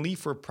and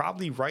Leaf were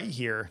probably right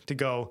here to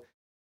go,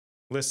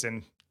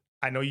 listen,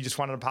 I know you just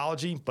want an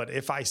apology, but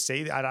if I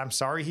say that I'm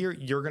sorry here,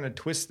 you're going to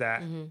twist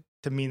that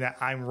to mean that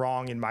I'm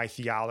wrong in my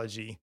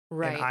theology.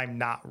 Right. And I'm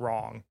not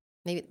wrong.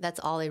 Maybe that's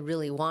all they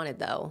really wanted,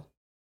 though.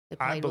 They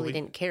probably really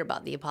didn't care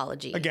about the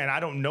apology. Again, I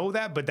don't know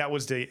that, but that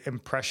was the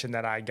impression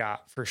that I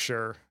got for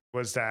sure,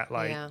 was that,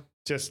 like,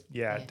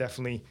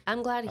 definitely.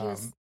 I'm glad he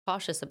was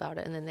cautious about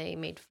it, and then they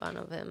made fun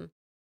of him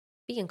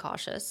being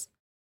cautious.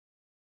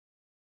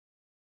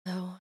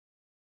 Oh.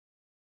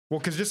 Well,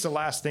 because just the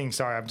last thing,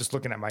 sorry, I'm just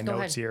looking at my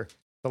notes here.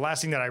 The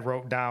last thing that I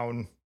wrote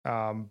down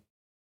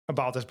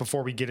about this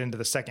before we get into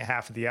the second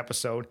half of the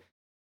episode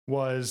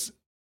was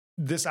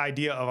this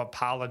idea of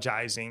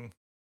apologizing,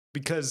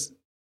 because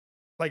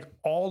like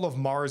all of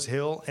Mars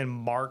Hill and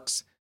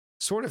Mark's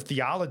sort of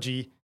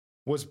theology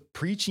was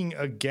preaching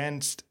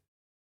against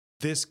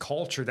this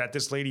culture that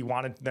this lady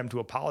wanted them to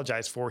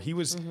apologize for. He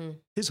was,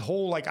 his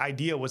whole like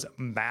idea was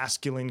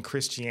masculine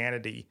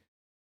Christianity,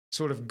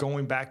 sort of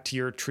going back to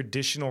your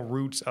traditional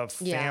roots of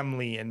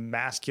family and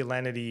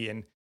masculinity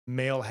and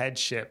male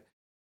headship.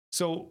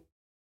 So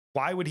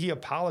why would he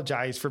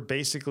apologize for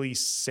basically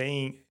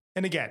saying,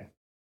 and again,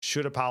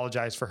 should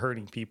apologize for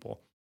hurting people.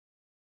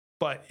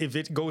 But if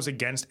it goes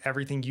against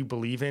everything you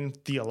believe in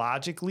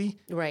theologically,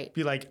 right,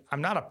 be like,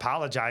 I'm not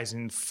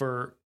apologizing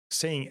for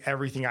saying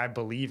everything I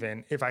believe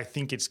in if I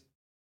think it's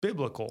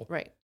biblical.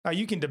 Right. Now,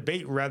 you can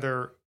debate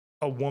whether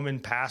a woman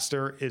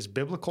pastor is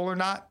biblical or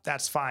not.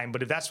 That's fine.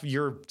 But if that's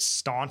your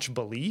staunch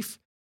belief,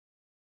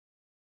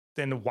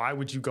 then why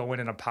would you go in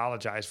and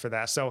apologize for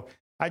that? So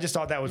I just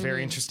thought that was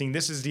very interesting.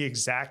 This is the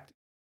exact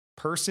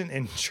person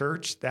in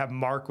church that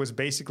Mark was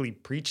basically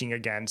preaching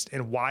against,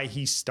 and why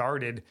he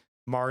started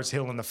Mars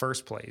Hill in the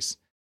first place.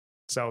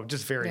 So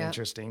just very Yep.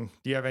 interesting.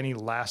 Do you have any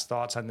last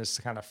thoughts on this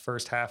kind of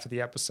first half of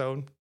the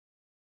episode?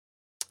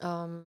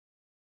 No,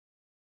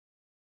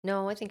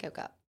 I think I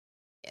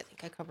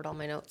think I covered all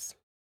my notes.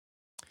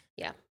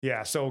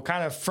 Yeah. So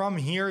kind of from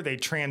here, they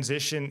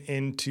transition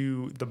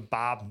into the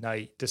Bob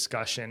Knight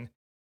discussion.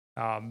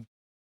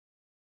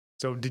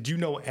 So did you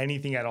know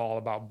anything at all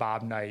about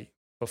Bob Knight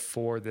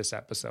before this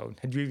episode?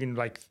 Had you even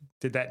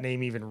did that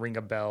name even ring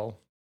a bell?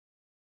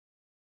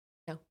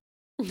 No.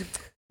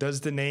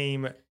 Does the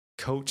name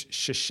Coach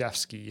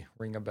Krzyzewski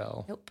ring a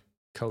bell? Nope.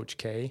 Coach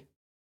K?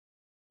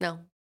 No.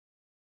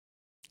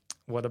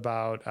 What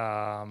about,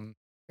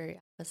 Very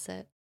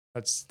opposite.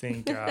 let's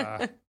think,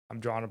 I'm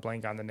drawing a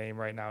blank on the name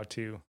right now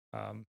too.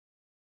 Why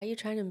are you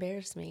trying to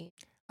embarrass me?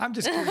 I'm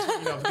just curious,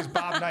 because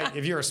Bob Knight,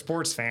 if you're a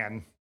sports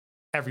fan,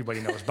 everybody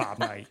knows Bob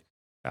Knight.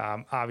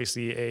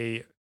 Obviously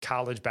a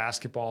college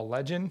basketball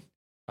legend.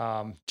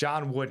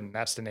 John Wooden,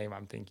 that's the name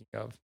I'm thinking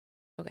of.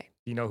 Okay.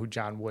 You know who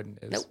John Wooden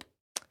is? Nope.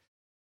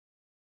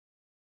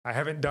 I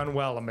haven't done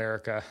well,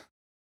 America,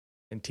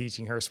 in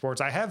teaching her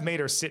sports. I have made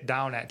her sit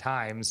down at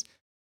times.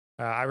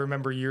 I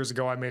remember years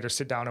ago, I made her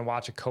sit down and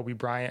watch a Kobe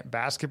Bryant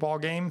basketball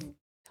game.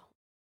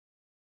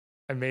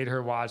 I made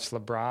her watch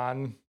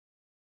LeBron.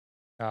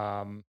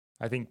 I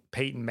think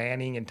Peyton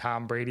Manning and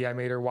Tom Brady, I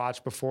made her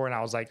watch before. And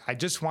I was like, I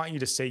just want you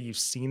to say you've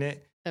seen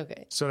it.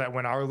 Okay. So that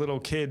when our little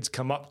kids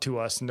come up to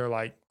us and they're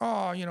like,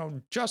 oh,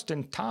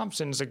 Justin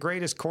Thompson's the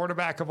greatest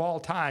quarterback of all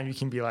time, you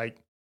can be like,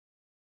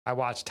 I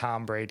watched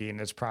Tom Brady in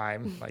his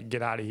prime. Like,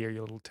 get out of here,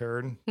 you little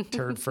turd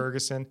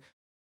Ferguson.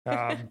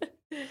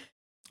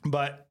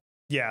 But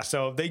yeah,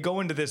 so they go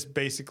into this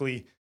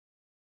basically.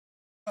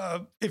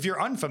 If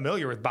you're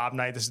unfamiliar with Bob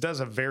Knight, this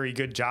does a very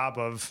good job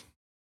of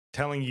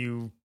telling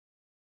you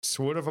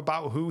sort of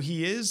about who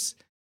he is,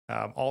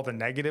 all the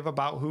negative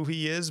about who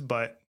he is.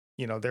 But,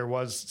 there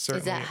was certainly.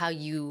 Is that how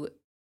you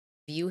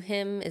view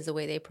him? Is the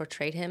way they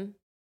portrayed him?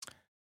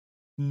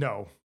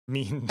 No. I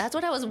mean, that's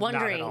what I was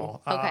wondering. Not at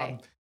all. Okay.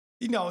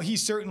 He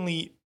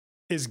certainly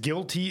is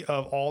guilty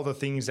of all the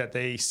things that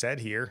they said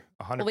here,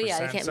 100%. Well, yeah,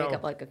 they can't make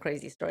up a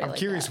crazy story. I'm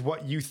curious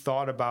what you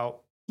thought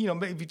about,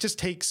 maybe just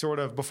take sort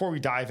of, before we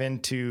dive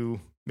into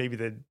maybe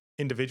the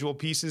individual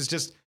pieces,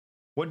 just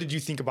what did you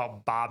think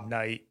about Bob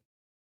Knight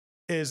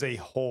as a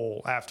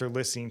whole after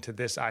listening to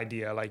this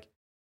idea? Like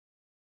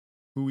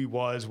who he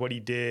was, what he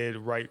did,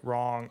 right,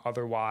 wrong,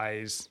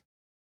 otherwise.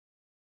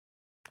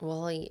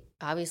 Well, he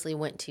obviously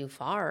went too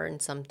far in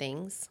some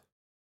things,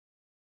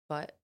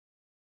 but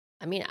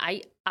I mean,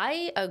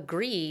 I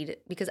agreed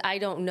because I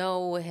don't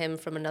know him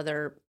from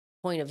another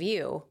point of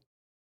view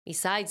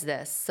besides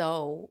this.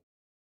 So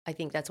I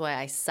think that's why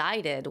I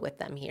sided with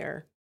them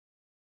here.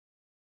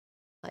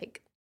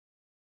 Like,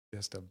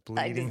 just a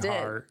bleeding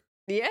heart.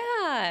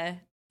 Yeah.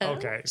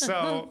 Okay.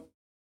 So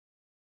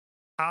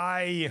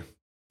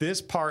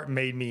this part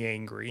made me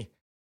angry.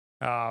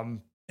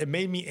 It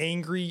made me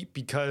angry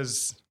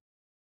because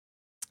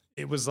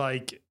it was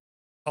like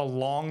a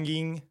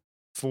longing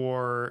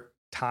for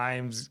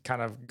times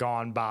kind of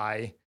gone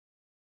by.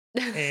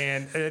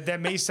 And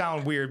that may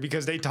sound weird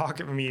because they talk,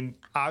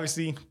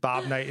 obviously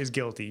Bob Knight is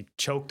guilty.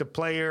 Choked a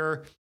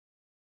player.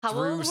 How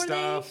old were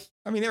stuff.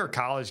 they? They were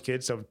college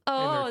kids. So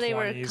oh, in their they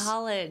 20s. were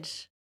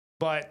college.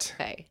 But,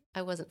 okay,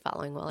 I wasn't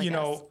following well, I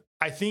guess.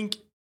 I think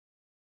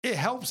it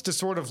helps to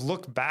sort of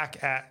look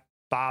back at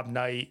Bob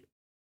Knight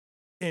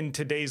in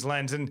today's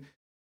lens. And,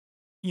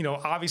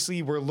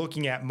 obviously we're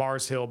looking at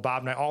Mars Hill,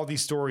 Bob Knight, all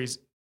these stories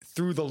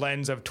through the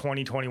lens of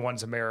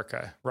 2021's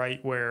America,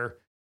 right? Where,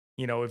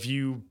 if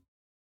you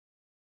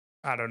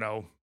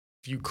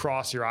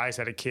cross your eyes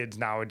at a kid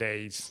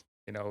nowadays,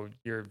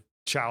 you're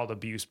child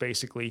abuse,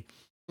 basically.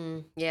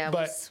 Yeah,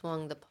 but, we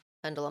swung the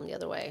pendulum the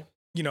other way.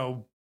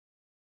 Do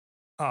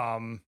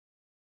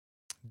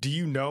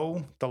you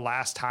know the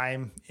last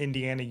time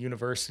Indiana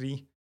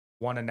University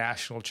won a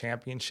national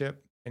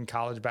championship in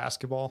college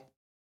basketball?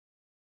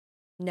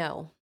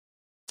 No.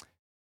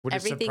 Would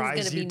it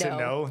surprise you to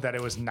know that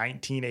it was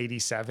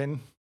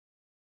 1987,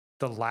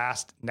 the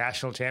last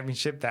national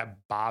championship that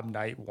Bob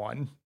Knight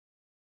won?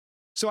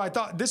 So I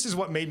thought this is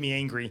what made me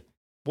angry.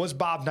 Was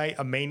Bob Knight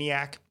a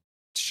maniac?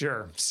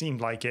 Sure,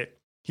 seemed like it.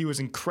 He was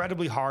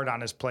incredibly hard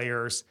on his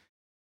players,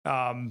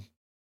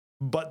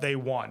 but they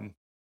won.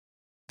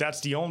 That's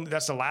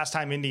the last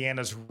time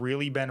Indiana's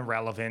really been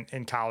relevant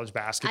in college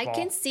basketball. I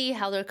can see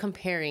how they're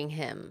comparing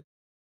him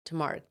to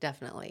Mark,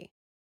 definitely.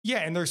 Yeah,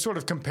 and they're sort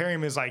of comparing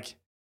him as like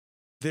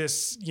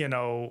this,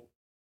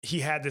 he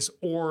had this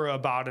aura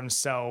about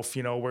himself,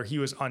 where he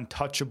was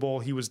untouchable.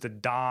 He was the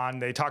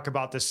Don. They talk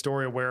about this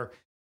story where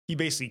he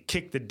basically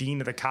kicked the dean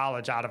of the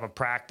college out of a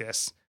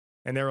practice.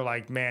 And they were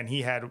like, man,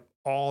 he had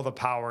all the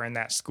power in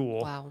that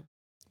school. Wow.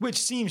 Which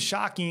seems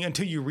shocking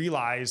until you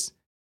realize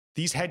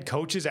these head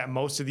coaches at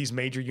most of these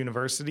major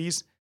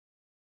universities,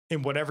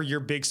 in whatever your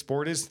big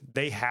sport is,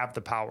 they have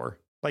the power.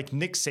 Like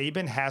Nick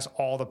Saban has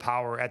all the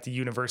power at the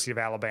University of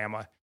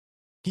Alabama.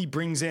 He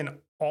brings in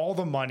all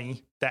the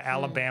money that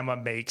Alabama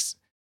makes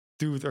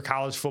through their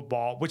college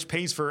football, which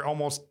pays for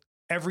almost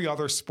every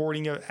other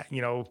sporting,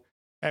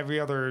 every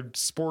other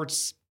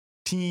sports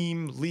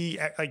team, league.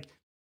 Like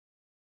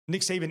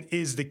Nick Saban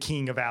is the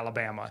king of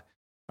Alabama.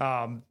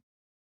 And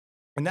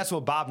that's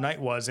what Bob Knight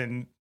was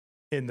in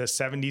the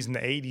 70s and the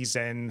 80s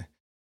in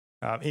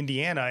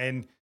Indiana.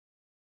 And,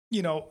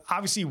 you know,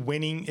 obviously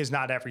winning is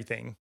not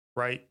everything,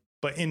 right?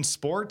 But in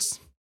sports,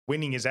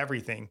 winning is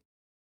everything.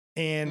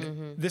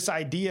 And this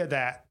idea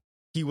that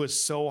he was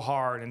so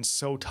hard and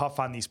so tough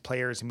on these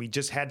players, and we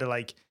just had to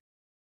like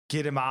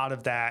get him out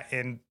of that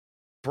and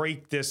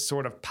break this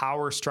sort of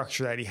power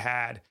structure that he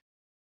had.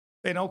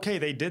 And okay,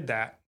 they did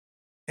that.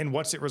 And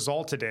what's it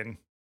resulted in?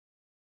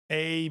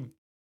 A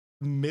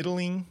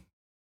middling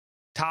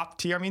top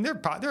tier. I mean, they're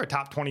a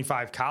top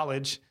 25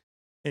 college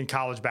in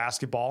college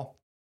basketball,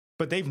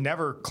 but they've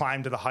never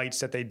climbed to the heights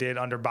that they did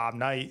under Bob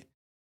Knight.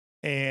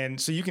 And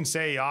so you can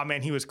say, oh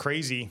man, he was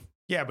crazy.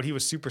 Yeah, but he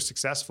was super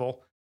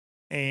successful.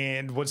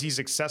 And was he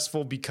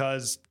successful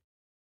because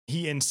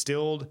he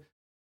instilled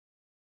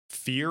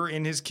fear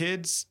in his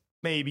kids?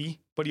 Maybe,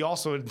 but he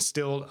also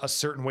instilled a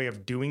certain way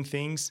of doing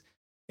things.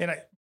 And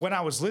when I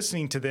was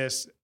listening to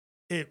this,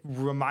 it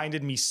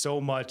reminded me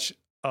so much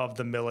of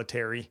the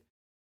military.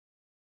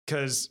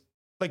 Because,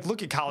 like,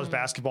 look at college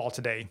basketball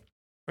today.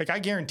 Like, I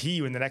guarantee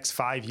you in the next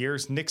 5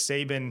 years, Nick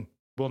Saban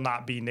will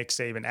not be Nick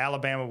Saban.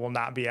 Alabama will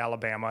not be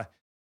Alabama.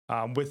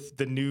 With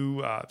the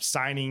new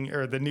signing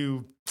or the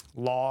new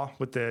law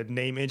with the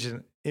name,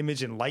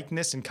 image, and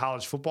likeness in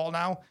college football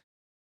now,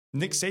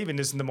 Nick Saban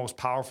isn't the most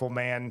powerful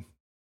man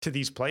to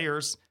these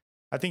players.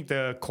 I think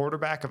the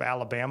quarterback of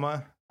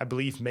Alabama, I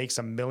believe, makes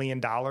 $1 million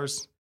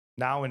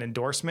now in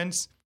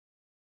endorsements.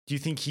 Do you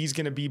think he's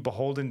going to be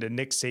beholden to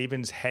Nick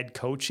Saban's head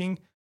coaching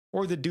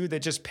or the dude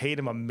that just paid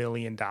him $1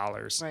 million?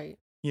 Right.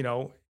 You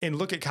know, and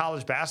look at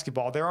college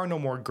basketball. There are no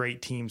more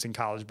great teams in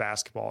college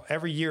basketball.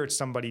 Every year it's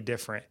somebody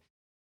different.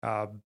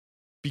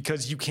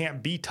 Because you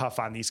can't be tough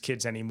on these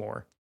kids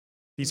anymore.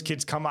 These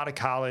kids come out of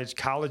college.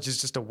 College is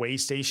just a way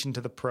station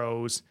to the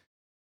pros.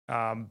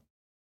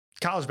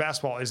 College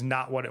basketball is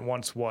not what it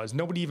once was.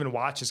 Nobody even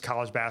watches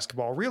college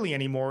basketball really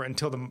anymore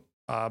until the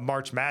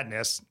March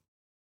Madness.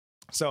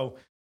 So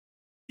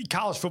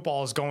college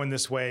football is going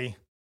this way.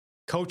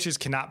 Coaches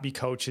cannot be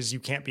coaches. You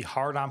can't be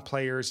hard on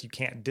players. You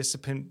can't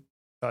discipline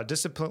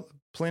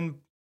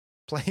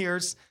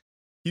players.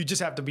 You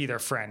just have to be their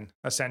friend,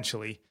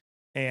 essentially.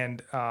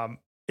 And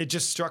it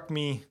just struck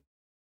me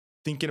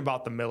thinking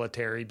about the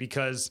military,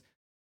 because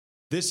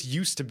this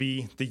used to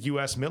be the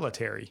U.S.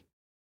 military,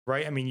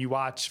 right? I mean, you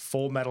watch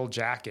Full Metal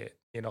Jacket,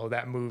 you know,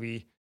 that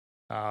movie,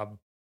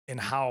 and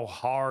how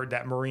hard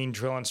that Marine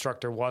drill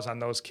instructor was on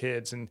those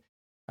kids. And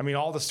I mean,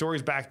 all the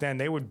stories back then,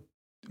 they would,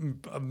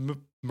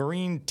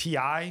 Marine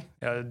TI,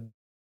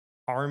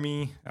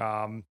 Army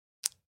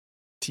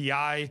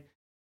TI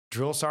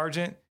drill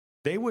sergeant,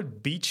 they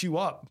would beat you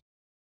up.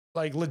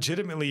 Like,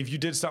 legitimately, if you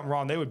did something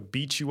wrong, they would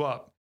beat you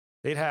up.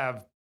 They'd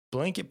have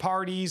blanket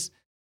parties.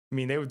 I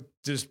mean, they would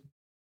just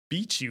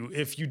beat you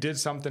if you did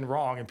something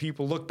wrong. And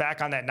people look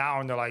back on that now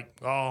and they're like,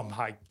 oh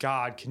my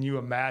God, can you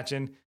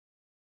imagine?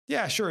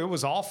 Yeah, sure, it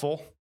was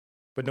awful.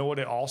 But know what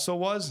it also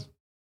was?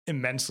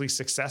 Immensely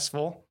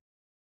successful.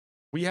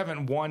 We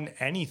haven't won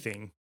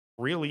anything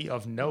really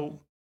of note.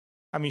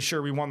 I mean,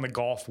 sure, we won the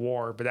Gulf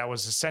War, but that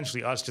was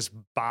essentially us just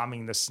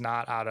bombing the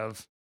snot out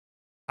of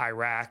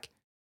Iraq.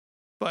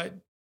 But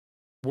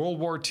World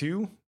War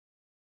II,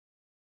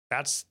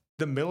 that's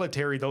the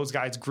military those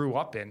guys grew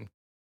up in.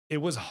 It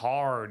was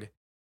hard.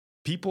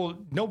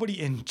 Nobody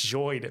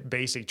enjoyed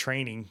basic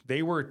training.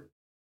 They were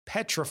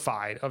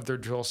petrified of their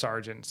drill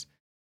sergeants.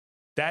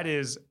 That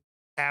is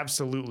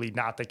absolutely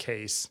not the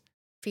case.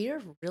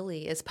 Fear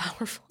really is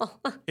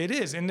powerful. It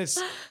is. And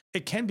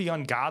it can be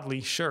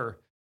ungodly, sure.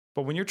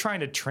 But when you're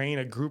trying to train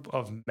a group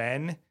of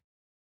men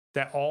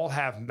that all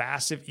have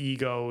massive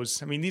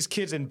egos, I mean, these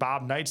kids in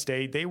Bob Knight's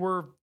day, they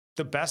were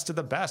the best of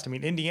the best. I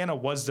mean, Indiana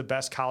was the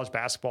best college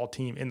basketball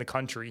team in the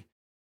country.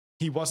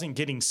 He wasn't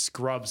getting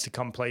scrubs to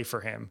come play for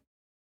him.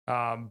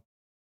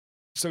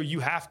 So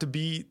you have to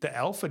be the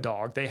alpha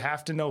dog. They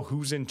have to know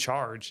who's in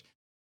charge.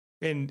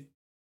 And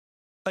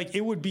like,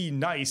 it would be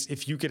nice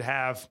if you could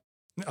have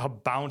a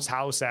bounce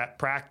house at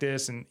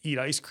practice and eat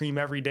ice cream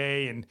every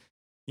day. And,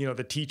 you know,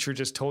 the teacher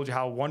just told you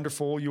how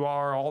wonderful you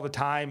are all the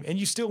time. And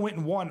you still went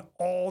and won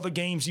all the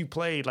games you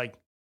played. Like,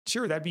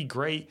 sure, that'd be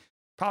great.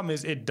 Problem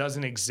is, it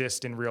doesn't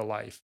exist in real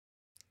life.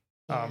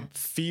 Yeah.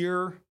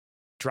 Fear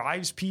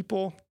drives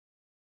people.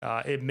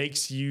 It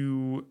makes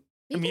you,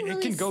 I mean, really,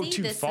 it can go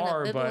too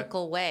far, in a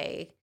biblical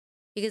way,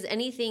 because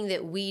anything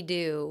that we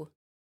do,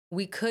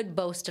 we could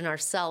boast in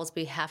ourselves, but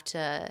we have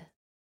to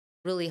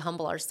really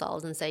humble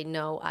ourselves and say,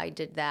 no, I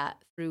did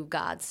that through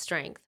God's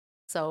strength.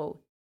 So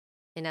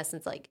in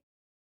essence, like,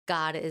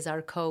 God is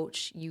our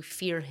coach. You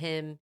fear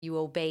him, you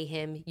obey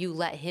him, you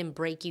let him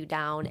break you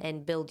down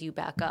and build you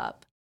back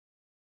up.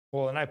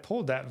 Well, and I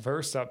pulled that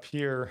verse up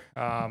here.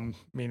 I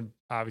mean,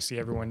 obviously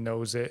everyone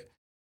knows it.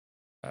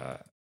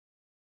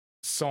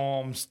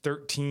 Psalms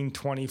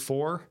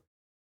 13:24.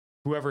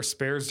 Whoever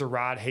spares the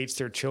rod hates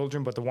their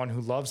children, but the one who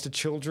loves the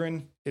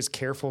children is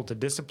careful to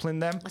discipline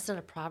them. That's not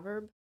a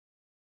proverb?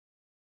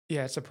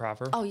 Yeah, it's a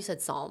proverb. Oh, you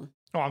said Psalm.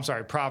 Oh, I'm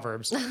sorry,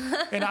 Proverbs.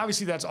 And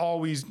obviously that's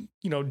always,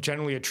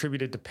 generally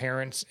attributed to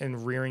parents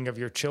and rearing of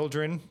your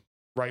children,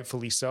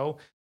 rightfully so.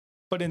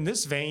 But in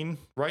this vein,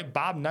 right,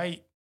 Bob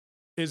Knight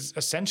is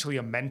essentially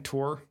a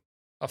mentor,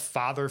 a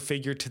father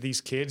figure to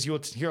these kids. You'll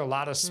hear a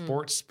lot of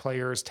sports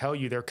players tell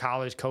you their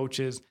college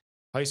coaches,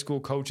 high school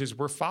coaches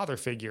were father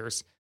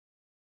figures.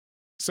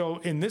 So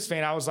in this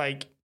vein, I was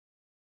like,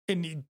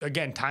 and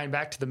again, tying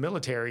back to the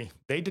military,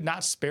 they did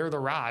not spare the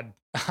rod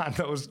on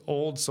those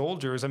old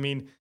soldiers. I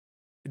mean,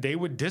 they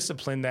would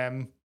discipline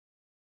them,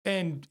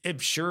 and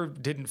it sure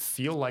didn't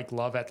feel like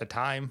love at the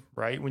time,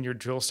 right? When your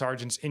drill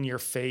sergeant's in your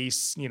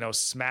face,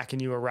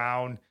 smacking you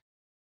around.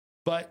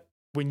 But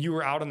when you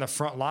were out on the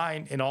front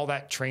line and all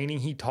that training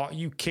he taught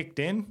you kicked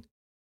in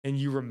and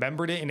you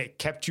remembered it and it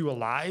kept you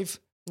alive,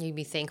 you'd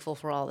be thankful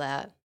for all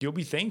that. You'll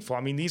be thankful.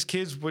 I mean, these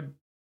kids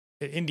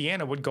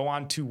Indiana would go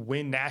on to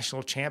win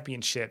national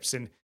championships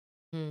and,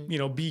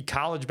 be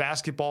college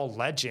basketball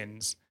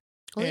legends.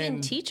 Well,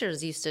 even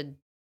teachers used to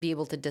be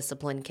able to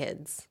discipline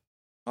kids.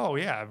 Oh,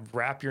 yeah.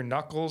 Wrap your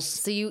knuckles.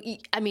 So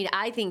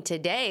I think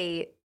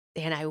today,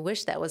 and I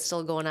wish that was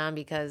still going on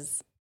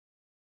because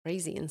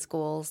crazy in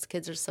schools.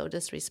 Kids are so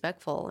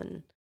disrespectful.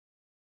 And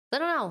I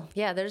don't know.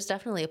 Yeah, there's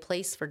definitely a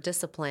place for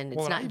discipline.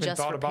 It's not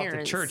just for parents. I even thought about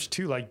the church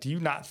too. Like, do you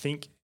not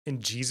think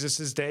in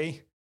Jesus's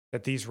day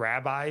that these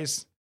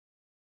rabbis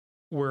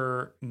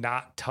were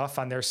not tough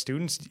on their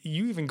students?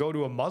 You even go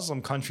to a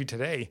Muslim country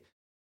today.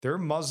 Their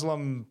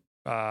Muslim,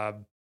 I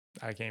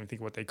can't even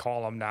think what they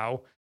call them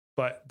now,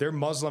 but their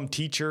Muslim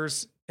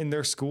teachers in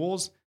their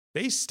schools,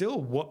 they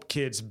still whoop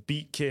kids,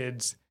 beat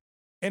kids.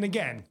 And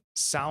again,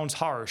 sounds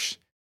harsh,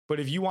 but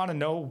if you want to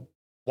know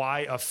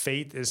why a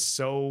faith is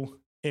so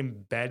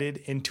embedded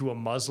into a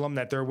Muslim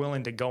that they're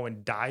willing to go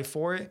and die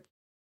for it,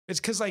 it's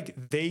because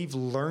they've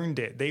learned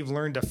it. They've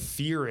learned to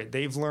fear it.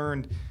 They've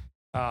learned,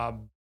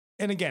 and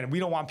again, we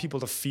don't want people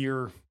to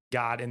fear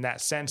God in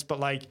that sense,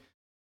 but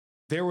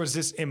there was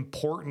this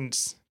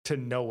importance to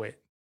know it.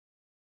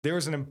 There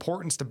was an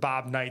importance to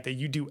Bob Knight that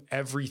you do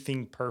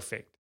everything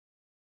perfect.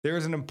 There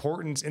was an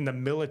importance in the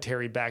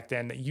military back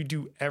then that you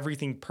do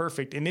everything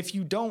perfect. And if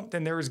you don't,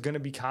 then there is going to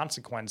be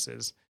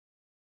consequences.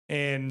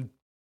 And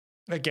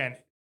again,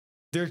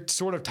 they're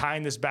sort of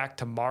tying this back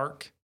to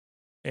Mark.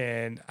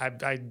 And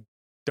I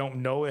don't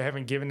know. I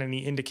haven't given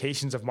any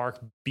indications of Mark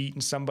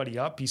beating somebody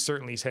up. He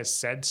certainly has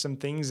said some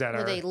things that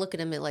are. They look at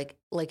him like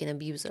an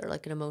abuser,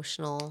 like an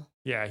emotional.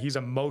 Yeah, he's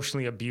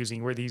emotionally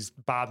abusing, where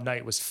Bob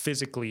Knight was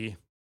physically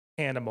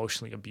and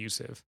emotionally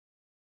abusive.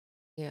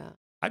 Yeah.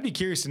 I'd be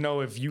curious to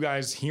know if you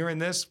guys hearing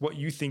this, what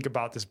you think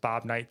about this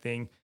Bob Knight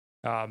thing.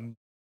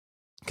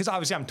 Because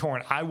obviously I'm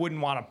torn. I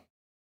wouldn't want to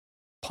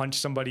punch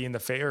somebody in the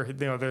face, or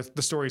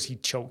the stories he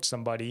choked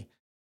somebody.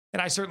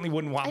 And I certainly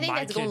wouldn't want my kid choked. I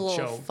think that's going a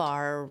little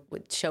far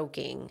with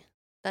choking.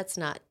 That's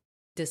not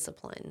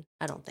discipline,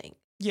 I don't think.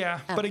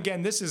 Yeah, but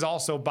again, this is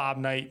also Bob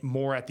Knight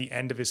more at the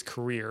end of his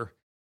career.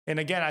 And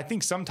again, I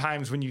think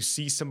sometimes when you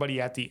see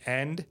somebody at the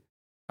end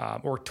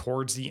or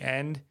towards the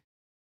end,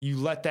 you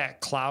let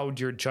that cloud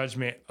your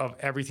judgment of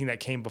everything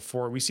that came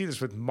before. We see this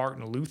with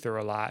Martin Luther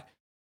a lot.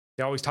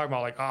 They always talk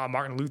about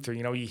Martin Luther,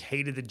 he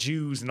hated the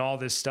Jews and all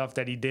this stuff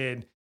that he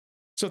did.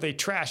 So they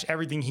trash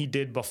everything he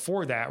did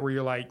before that, where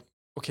you're like,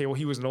 okay, well,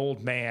 he was an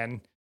old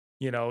man,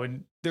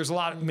 and there's a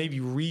lot of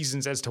maybe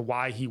reasons as to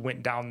why he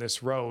went down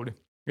this road.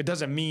 It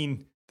doesn't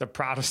mean the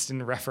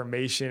Protestant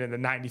Reformation and the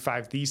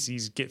 95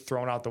 Theses get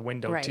thrown out the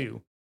window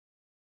too.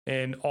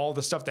 And all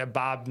the stuff that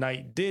Bob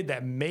Knight did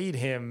that made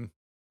him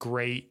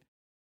great.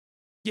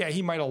 Yeah,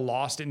 he might have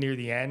lost it near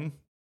the end,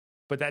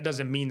 but that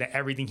doesn't mean that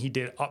everything he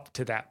did up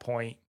to that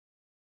point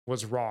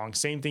was wrong.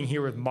 Same thing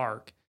here with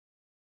Mark.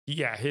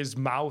 Yeah, his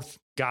mouth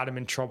got him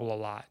in trouble a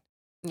lot.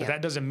 But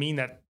that doesn't mean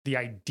that the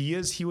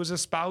ideas he was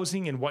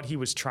espousing and what he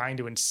was trying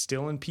to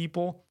instill in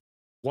people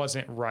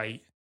wasn't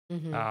right.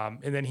 Mm-hmm.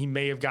 And then he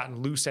may have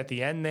gotten loose at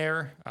the end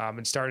there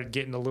and started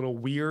getting a little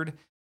weird.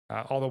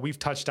 Although we've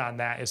touched on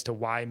that as to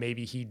why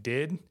maybe he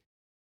did,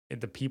 and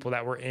the people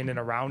that were in and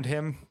around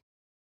him.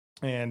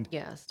 And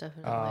yes,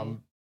 definitely.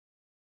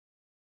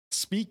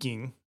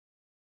 Speaking,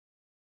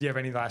 do you have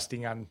any last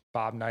thing on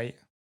Bob Knight?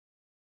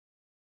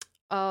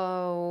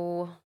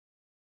 Oh,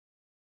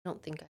 I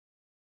don't think I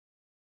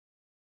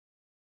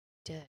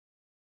did.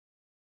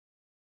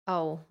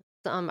 Oh,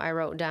 I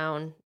wrote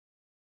down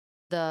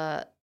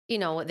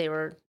what they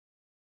were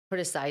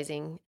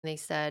criticizing. And they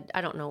said,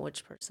 I don't know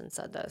which person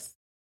said this.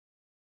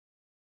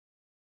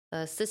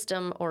 The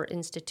system or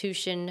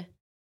institution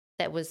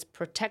that was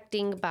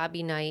protecting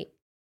Bobby Knight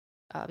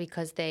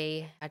because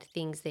they had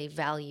things they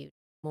valued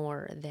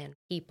more than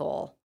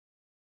people.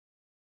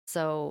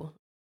 So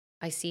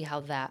I see how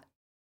that,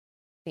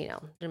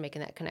 they're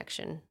making that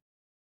connection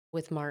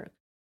with Mark.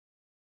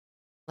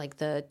 Like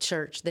the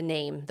church, the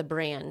name, the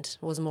brand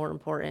was more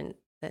important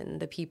than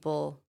the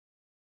people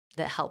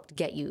that helped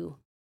get you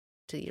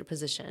to your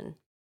position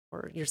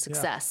or your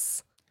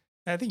success.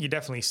 Yeah. I think you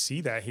definitely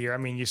see that here. I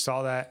mean, you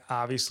saw that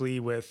obviously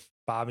with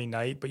Bobby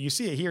Knight, but you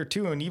see it here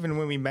too. And even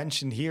when we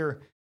mentioned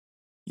here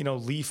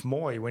Leaf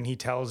Moy, when he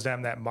tells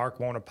them that Mark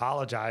won't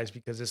apologize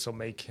because this will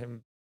make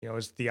him,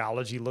 his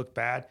theology look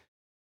bad.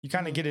 You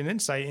kind of get an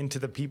insight into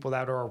the people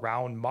that are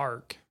around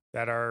Mark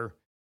that are,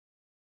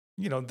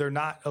 they're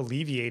not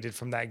alleviated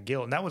from that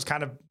guilt. And that was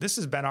this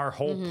has been our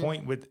whole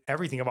point with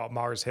everything about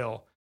Mars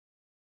Hill.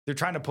 They're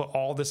trying to put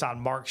all this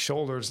on Mark's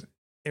shoulders.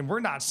 And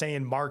we're not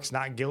saying Mark's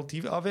not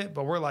guilty of it,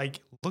 but we're like,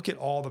 look at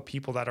all the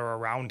people that are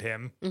around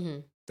him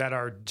that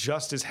are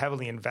just as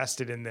heavily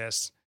invested in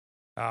this.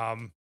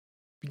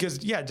 Because,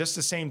 just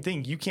the same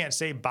thing. You can't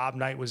say Bob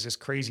Knight was this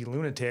crazy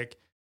lunatic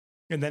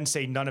and then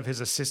say none of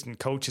his assistant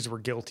coaches were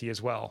guilty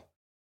as well.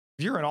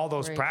 If you're in all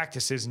those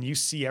practices and you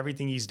see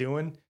everything he's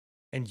doing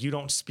and you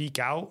don't speak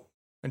out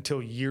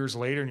until years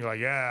later and you're like,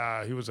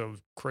 yeah, he was a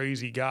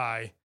crazy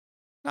guy.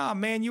 Nah,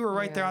 man, you were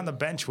right there on the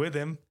bench with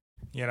him,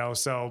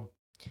 so.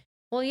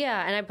 Well,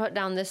 yeah, and I put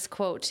down this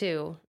quote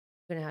too.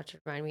 You're going to have to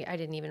remind me. I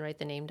didn't even write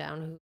the name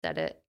down who said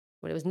it,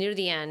 but it was near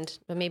the end,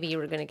 but maybe you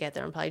were going to get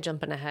there. I'm probably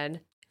jumping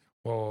ahead.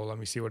 Well, let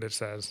me see what it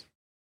says.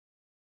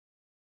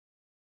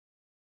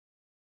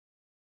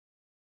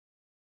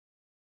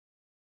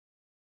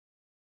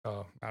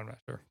 Oh, I'm not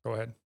sure. Go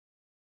ahead.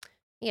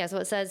 Yeah, so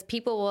it says,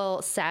 people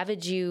will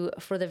savage you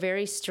for the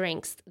very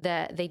strengths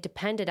that they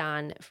depended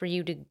on for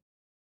you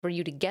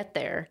to get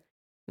there.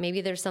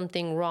 Maybe there's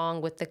something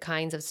wrong with the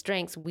kinds of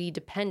strengths we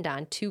depend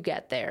on to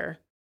get there.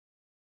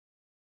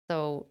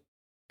 So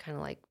kind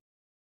of like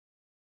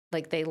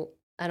they,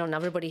 I don't know,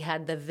 everybody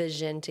had the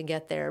vision to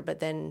get there, but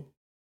then,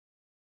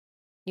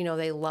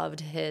 they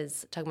loved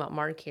talking about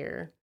Mark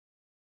here.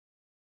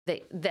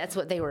 That's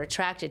what they were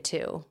attracted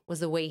to, was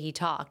the way he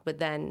talked. But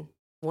then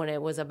when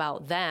it was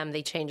about them,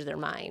 they changed their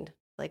mind.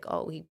 Like,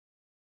 oh, he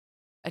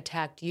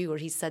attacked you, or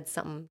he said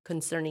something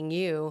concerning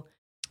you.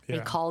 Yeah.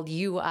 He called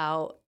you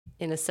out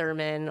in a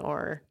sermon,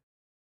 or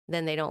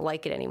then they don't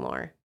like it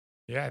anymore.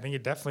 Yeah, I think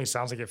it definitely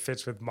sounds like it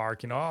fits with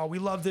Mark. We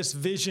love this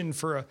vision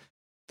for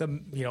the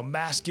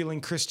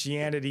masculine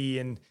Christianity,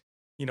 and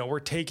we're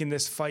taking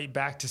this fight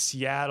back to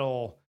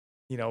Seattle,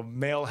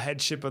 male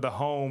headship of the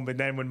home. But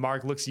then when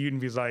Mark looks at you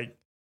and he's like,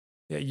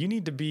 yeah, you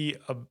need to be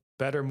a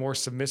better, more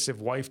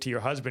submissive wife to your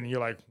husband. And you're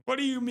like, what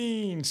do you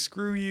mean?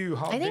 Screw you.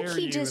 How dare you? I think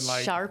he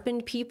just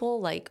sharpened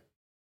people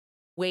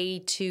way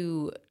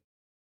too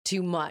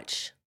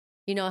much.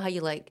 You know how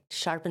you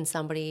sharpen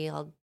somebody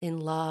all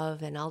in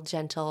love and all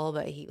gentle,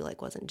 but he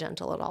wasn't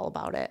gentle at all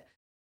about it.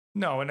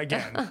 No. And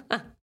again,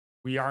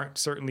 we aren't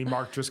certainly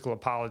Mark Driscoll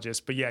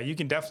apologists, but yeah, you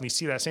can definitely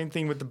see that. Same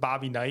thing with the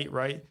Bobby Knight,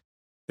 right?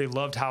 They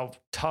loved how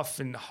tough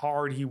and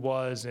hard he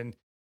was. And,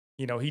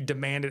 he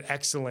demanded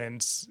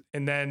excellence.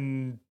 And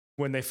then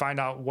when they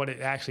find out what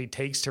it actually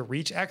takes to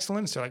reach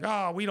excellence, they're like,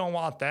 oh, we don't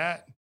want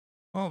that.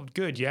 Well,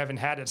 good. You haven't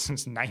had it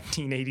since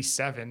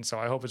 1987. So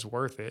I hope it's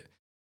worth it.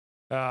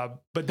 But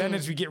then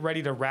as we get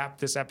ready to wrap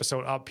this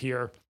episode up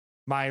here,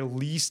 my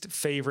least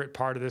favorite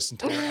part of this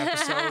entire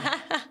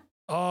episode.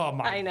 Oh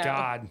my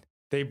God.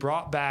 They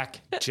brought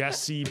back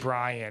Jesse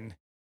Bryan.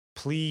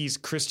 Please,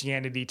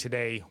 Christianity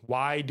Today.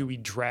 Why do we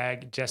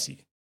drag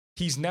Jesse?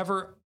 He's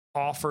never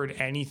offered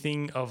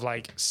anything of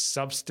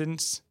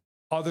substance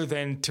other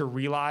than to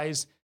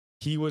realize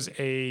he was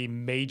a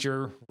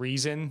major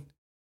reason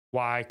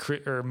why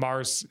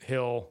Mars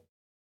Hill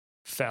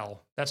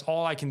fell. That's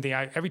all I can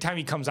think. Every time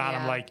he comes on,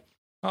 I'm like,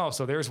 oh,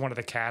 so there's one of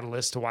the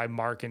catalysts to why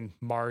Mark and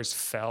Mars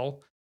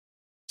fell.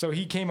 So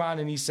he came on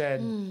and he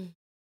said,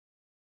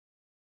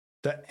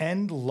 the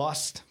end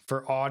lust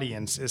for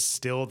audience is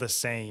still the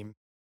same.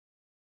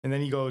 And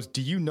then he goes,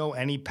 do you know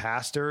any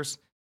pastors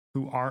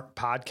who aren't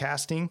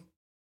podcasting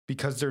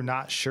because they're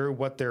not sure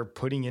what they're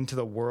putting into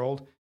the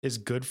world is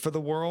good for the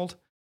world?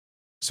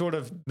 Sort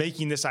of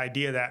making this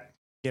idea that,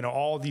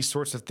 all these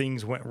sorts of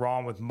things went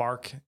wrong with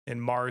Mark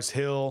and Mars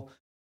Hill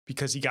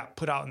because he got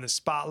put out in the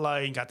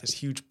spotlight and got this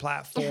huge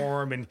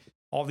platform and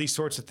all these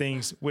sorts of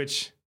things,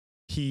 which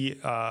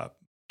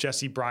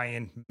Jesse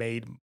Bryan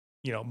made,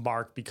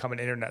 Mark become an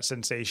internet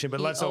sensation. But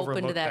let's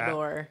overlook that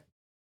door.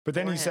 But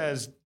then he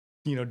says,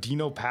 do you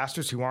know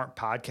pastors who aren't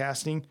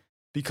podcasting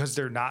because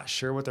they're not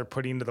sure what they're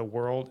putting into the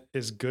world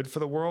is good for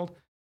the world?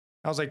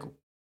 I was like,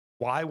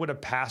 why would a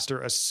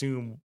pastor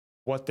assume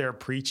what they're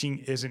preaching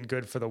isn't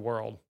good for the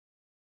world?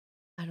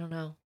 I don't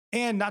know.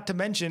 And not to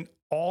mention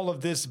all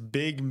of this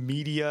big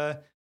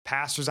media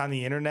pastors on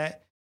the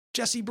internet,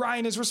 Jesse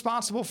Bryan is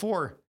responsible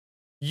for.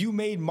 You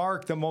made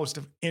Mark the most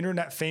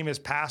internet famous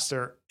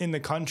pastor in the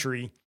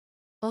country.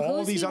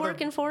 Well, who's he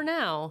working for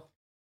now?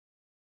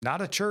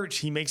 Not a church.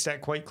 He makes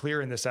that quite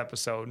clear in this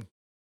episode.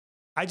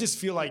 I just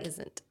feel like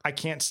I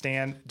can't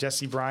stand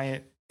Jesse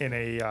Bryan in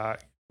a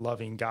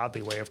loving,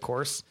 godly way, of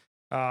course.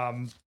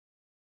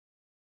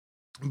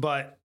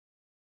 But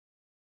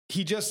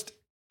he just,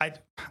 I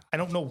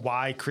don't know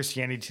why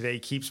Christianity Today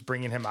keeps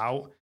bringing him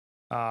out.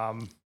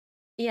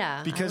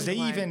 Because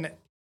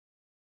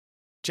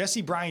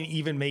Jesse Bryan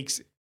even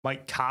makes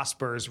Mike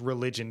Cosper's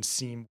religion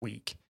seem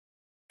weak.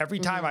 Every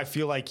time I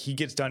feel like he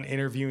gets done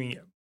interviewing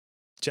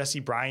Jesse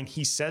Bryan,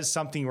 he says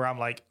something where I'm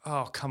like,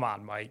 oh, come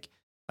on, Mike.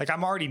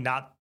 I'm already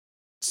not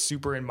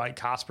super in Mike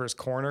Cosper's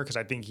corner because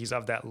I think he's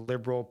of that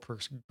liberal,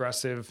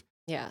 progressive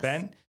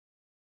bent.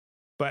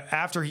 But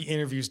after he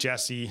interviews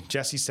Jesse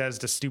says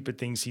the stupid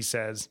things he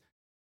says.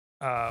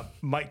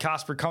 Mike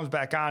Cosper comes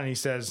back on and he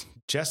says,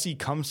 Jesse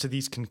comes to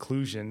these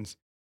conclusions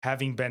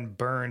having been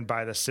burned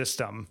by the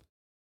system.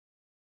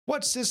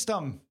 What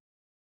system?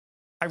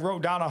 I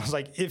wrote down, I was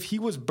like, if he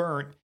was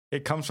burnt,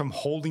 it comes from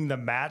holding the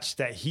match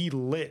that he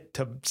lit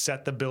to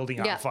set the building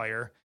on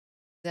fire.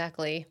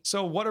 Exactly.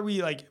 So what are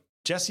we like?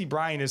 Jesse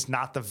Bryan is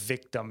not the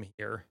victim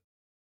here.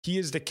 He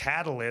is the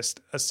catalyst,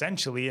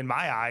 essentially, in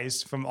my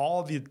eyes, from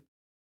all the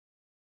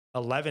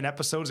 11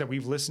 episodes that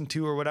we've listened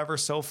to or whatever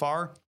so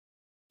far.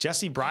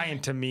 Jesse Bryan,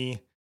 to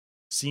me,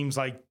 seems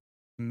like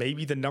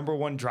maybe the number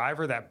one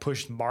driver that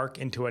pushed Mark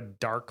into a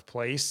dark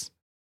place.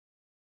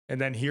 And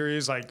then here he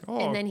is like, oh.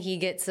 And then he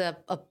gets a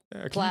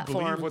platform. Can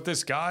you believe what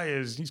this guy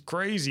is? He's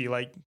crazy.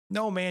 Like,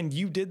 no, man,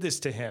 you did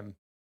this to him.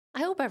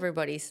 I hope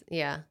everybody's,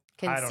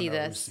 can see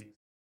this.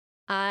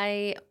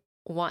 I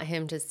want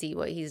him to see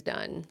what he's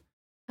done.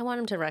 I want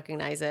him to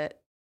recognize it.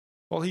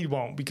 Well, he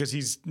won't because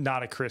he's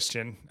not a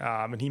Christian.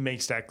 And he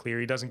makes that clear.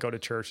 He doesn't go to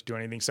church, do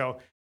anything. So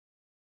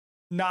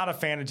not a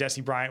fan of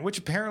Jesse Bryan, which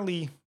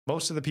apparently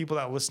most of the people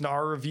that listen to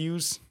our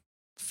reviews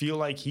feel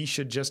like he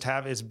should just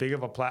have as big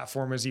of a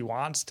platform as he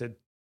wants to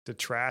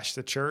trash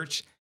the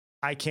church.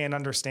 I can't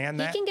understand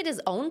that. He can get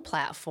his own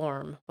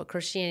platform, but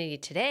Christianity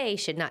Today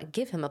should not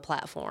give him a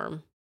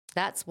platform.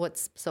 That's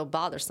what's so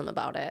bothersome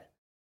about it.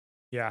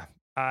 Yeah.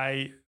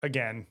 I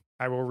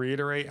will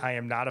reiterate, I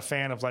am not a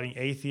fan of letting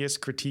atheists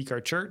critique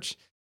our church,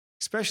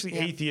 especially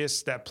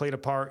atheists that played a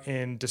part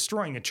in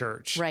destroying a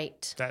church.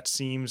 Right. That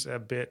seems a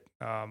bit,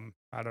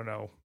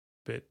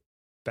 bit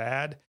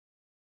bad.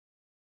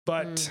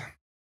 But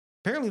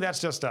apparently that's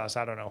just us.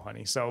 I don't know,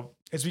 honey. So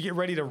as we get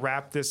ready to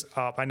wrap this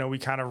up, I know we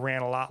kind of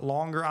ran a lot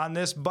longer on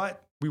this,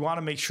 but we want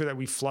to make sure that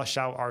we flush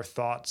out our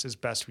thoughts as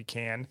best we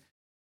can.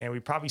 And we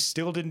probably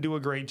still didn't do a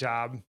great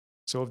job.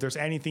 So if there's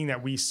anything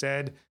that we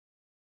said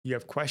you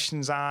have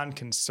questions on,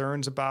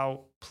 concerns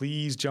about,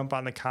 please jump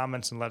on the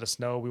comments and let us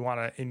know. We want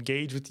to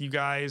engage with you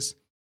guys.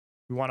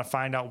 We want to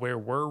find out where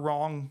we're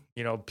wrong.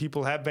 You know,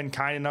 people have been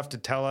kind enough to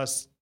tell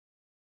us,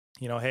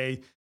 you know,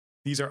 hey,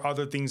 these are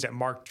other things that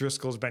Mark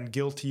Driscoll's been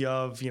guilty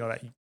of, you know,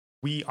 that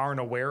we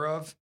aren't aware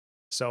of.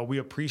 So we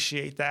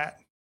appreciate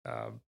that.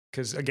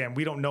 Because again,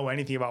 we don't know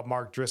anything about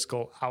Mark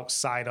Driscoll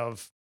outside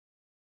of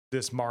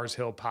this Mars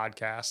Hill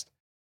podcast.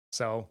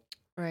 So,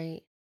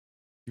 right.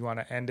 You want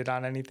to end it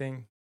on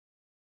anything?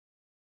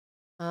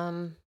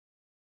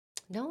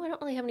 No, I don't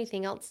really have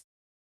anything else.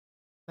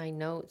 My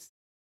notes.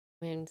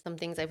 I mean, some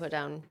things I put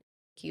down,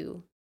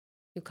 you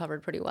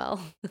covered pretty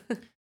well.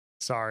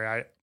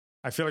 Sorry,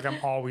 I feel like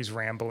I'm always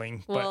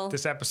rambling, but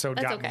this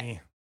episode got me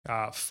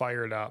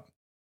fired up.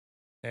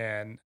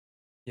 And,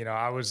 you know,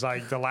 I was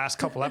like, the last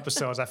couple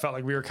episodes, I felt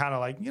like we were kind of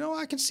like, you know,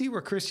 I can see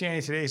where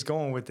Christianity Today is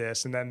going with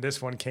this. And then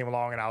this one came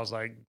along and I was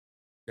like,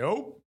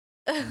 nope,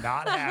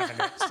 not having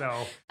it.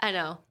 So I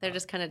know. They're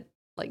just kind of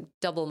like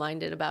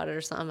double-minded about it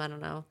or something. I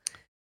don't know.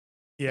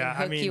 Yeah,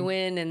 hook you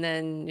in, and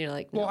then you're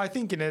like, no. Well, I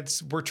think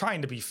we're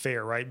trying to be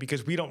fair, right?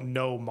 Because we don't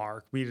know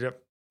Mark. We did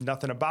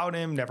nothing about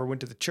him, never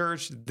went to the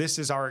church. This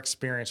is our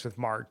experience with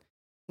Mark.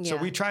 Yeah. So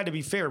we try to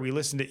be fair. We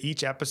listen to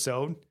each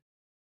episode,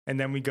 and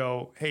then we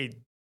go, hey,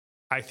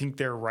 I think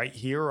they're right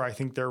here, or I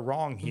think they're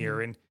wrong here.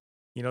 Mm-hmm. And,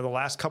 you know, the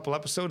last couple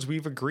episodes,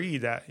 we've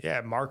agreed that,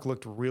 yeah, Mark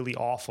looked really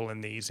awful in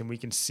these, and we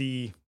can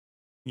see,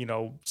 you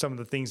know, some of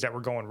the things that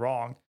were going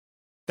wrong.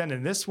 Then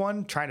in this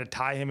one, trying to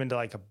tie him into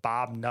like a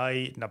Bob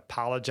Knight and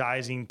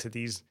apologizing to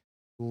these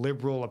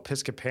liberal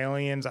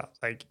Episcopalians, I was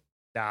like,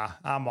 nah,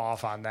 I'm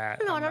off on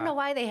that. I don't know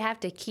why they have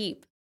to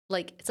keep,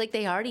 like, it's like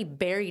they already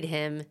buried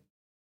him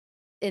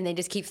and they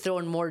just keep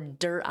throwing more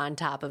dirt on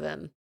top of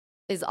him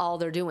is all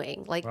they're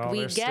doing. Like, well,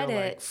 we get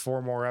it. Like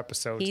 4 more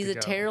episodes. He's a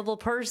terrible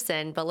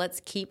person, but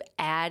let's keep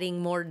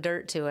adding more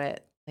dirt to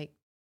it. Like,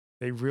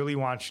 they really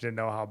want you to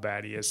know how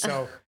bad he is.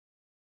 So,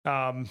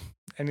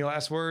 any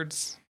last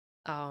words?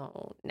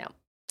 Oh, no.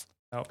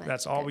 No,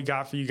 that's all we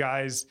got for you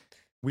guys.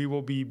 We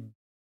will be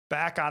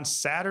back on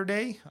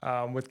Saturday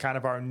with kind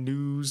of our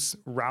news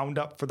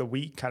roundup for the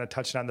week, kind of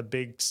touching on the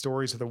big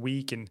stories of the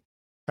week and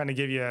trying to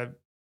give you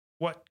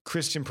what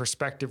Christian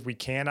perspective we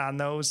can on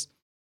those.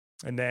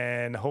 And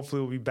then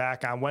hopefully we'll be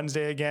back on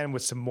Wednesday again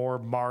with some more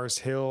Mars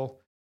Hill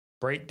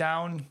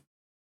breakdown.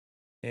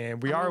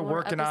 And we are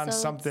working on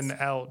something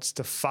else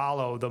to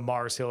follow the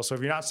Mars Hill. So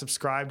if you're not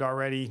subscribed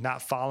already,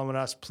 not following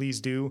us, please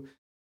do.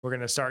 We're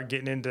going to start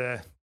getting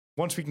into,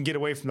 once we can get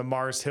away from the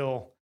Mars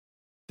Hill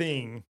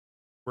thing,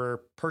 we're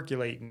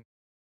percolating,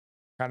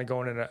 kind of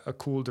going in a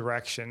cool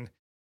direction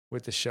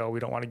with the show. We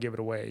don't want to give it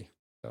away.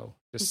 So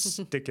just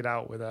stick it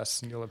out with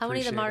us and you'll appreciate it. How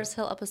many of the Mars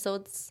Hill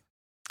episodes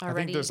are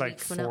ready? I think there's like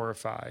 4 or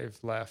 5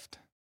 left.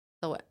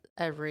 So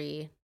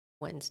every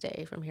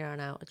Wednesday from here on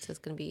out, it's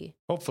just going to be...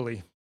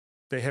 Hopefully.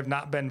 They have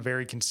not been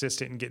very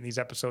consistent in getting these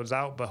episodes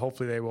out, but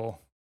hopefully they will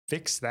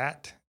fix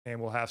that. And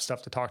we'll have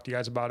stuff to talk to you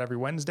guys about every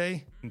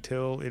Wednesday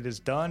until it is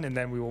done. And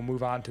then we will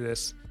move on to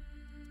this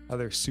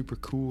other super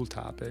cool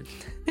topic.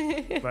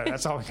 But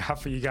that's all we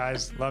got for you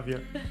guys. Love you.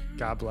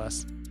 God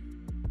bless.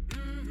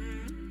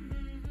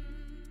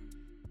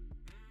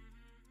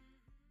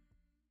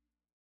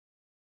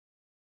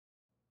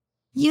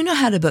 You know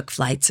how to book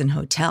flights and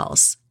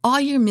hotels. All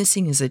you're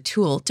missing is a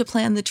tool to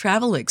plan the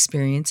travel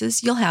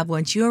experiences you'll have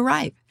once you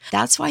arrive.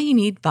 That's why you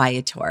need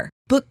Viator.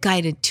 Book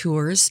guided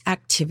tours,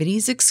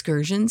 activities,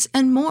 excursions,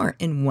 and more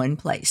in one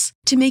place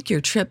to make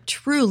your trip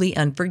truly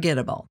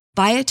unforgettable.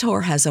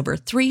 Viator has over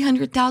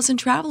 300,000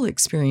 travel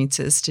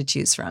experiences to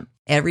choose from.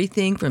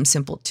 Everything from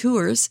simple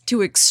tours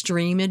to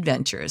extreme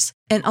adventures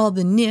and all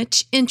the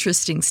niche,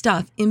 interesting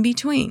stuff in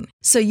between.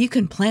 So you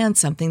can plan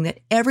something that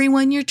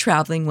everyone you're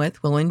traveling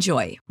with will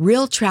enjoy.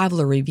 Real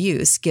traveler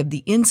reviews give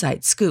the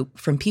inside scoop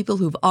from people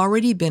who've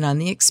already been on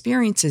the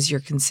experiences you're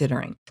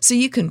considering. So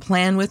you can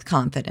plan with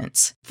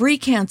confidence. Free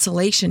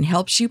cancellation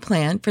helps you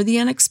plan for the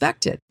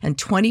unexpected. And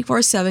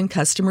 24/7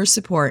 customer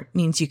support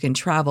means you can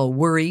travel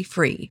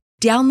worry-free.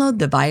 Download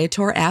the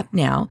Viator app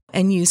now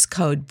and use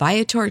code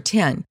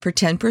Viator10 for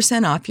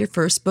 10% off your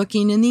first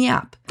booking in the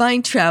app.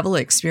 Find travel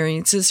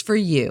experiences for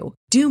you.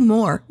 Do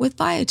more with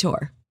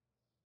Viator.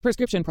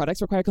 Prescription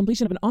products require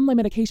completion of an online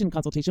medication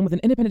consultation with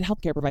an independent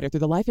healthcare provider through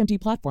the LifeMD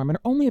platform and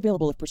are only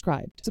available if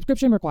prescribed.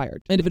 Subscription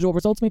required. Individual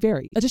results may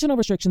vary. Additional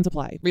restrictions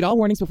apply. Read all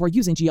warnings before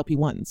using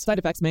GLP-1s. Side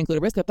effects may include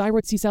a risk of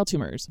thyroid C-cell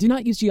tumors. Do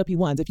not use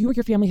GLP-1s if you or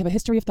your family have a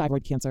history of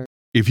thyroid cancer.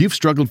 If you've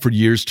struggled for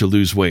years to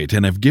lose weight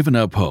and have given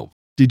up hope,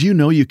 did you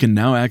know you can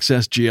now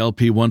access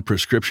GLP-1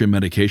 prescription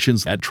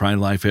medications at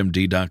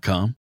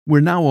TryLifeMD.com?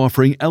 We're now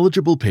offering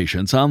eligible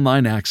patients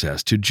online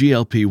access to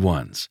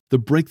GLP-1s, the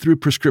breakthrough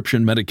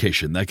prescription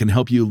medication that can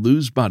help you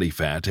lose body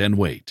fat and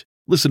weight.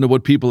 Listen to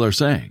what people are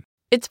saying.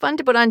 It's fun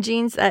to put on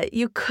jeans that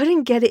you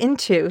couldn't get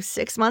into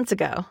 6 months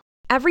ago.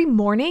 Every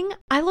morning,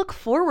 I look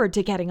forward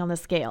to getting on the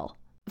scale.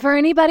 For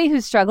anybody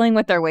who's struggling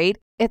with their weight,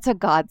 it's a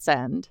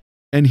godsend.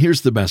 And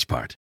here's the best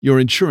part. Your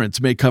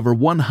insurance may cover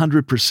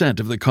 100%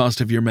 of the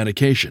cost of your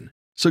medication.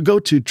 So go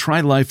to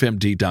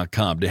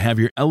TryLifeMD.com to have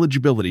your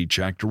eligibility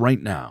checked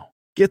right now.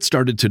 Get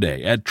started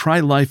today at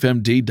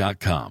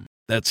TryLifeMD.com.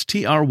 That's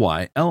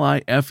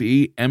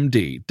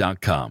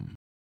TryLifeMD.com.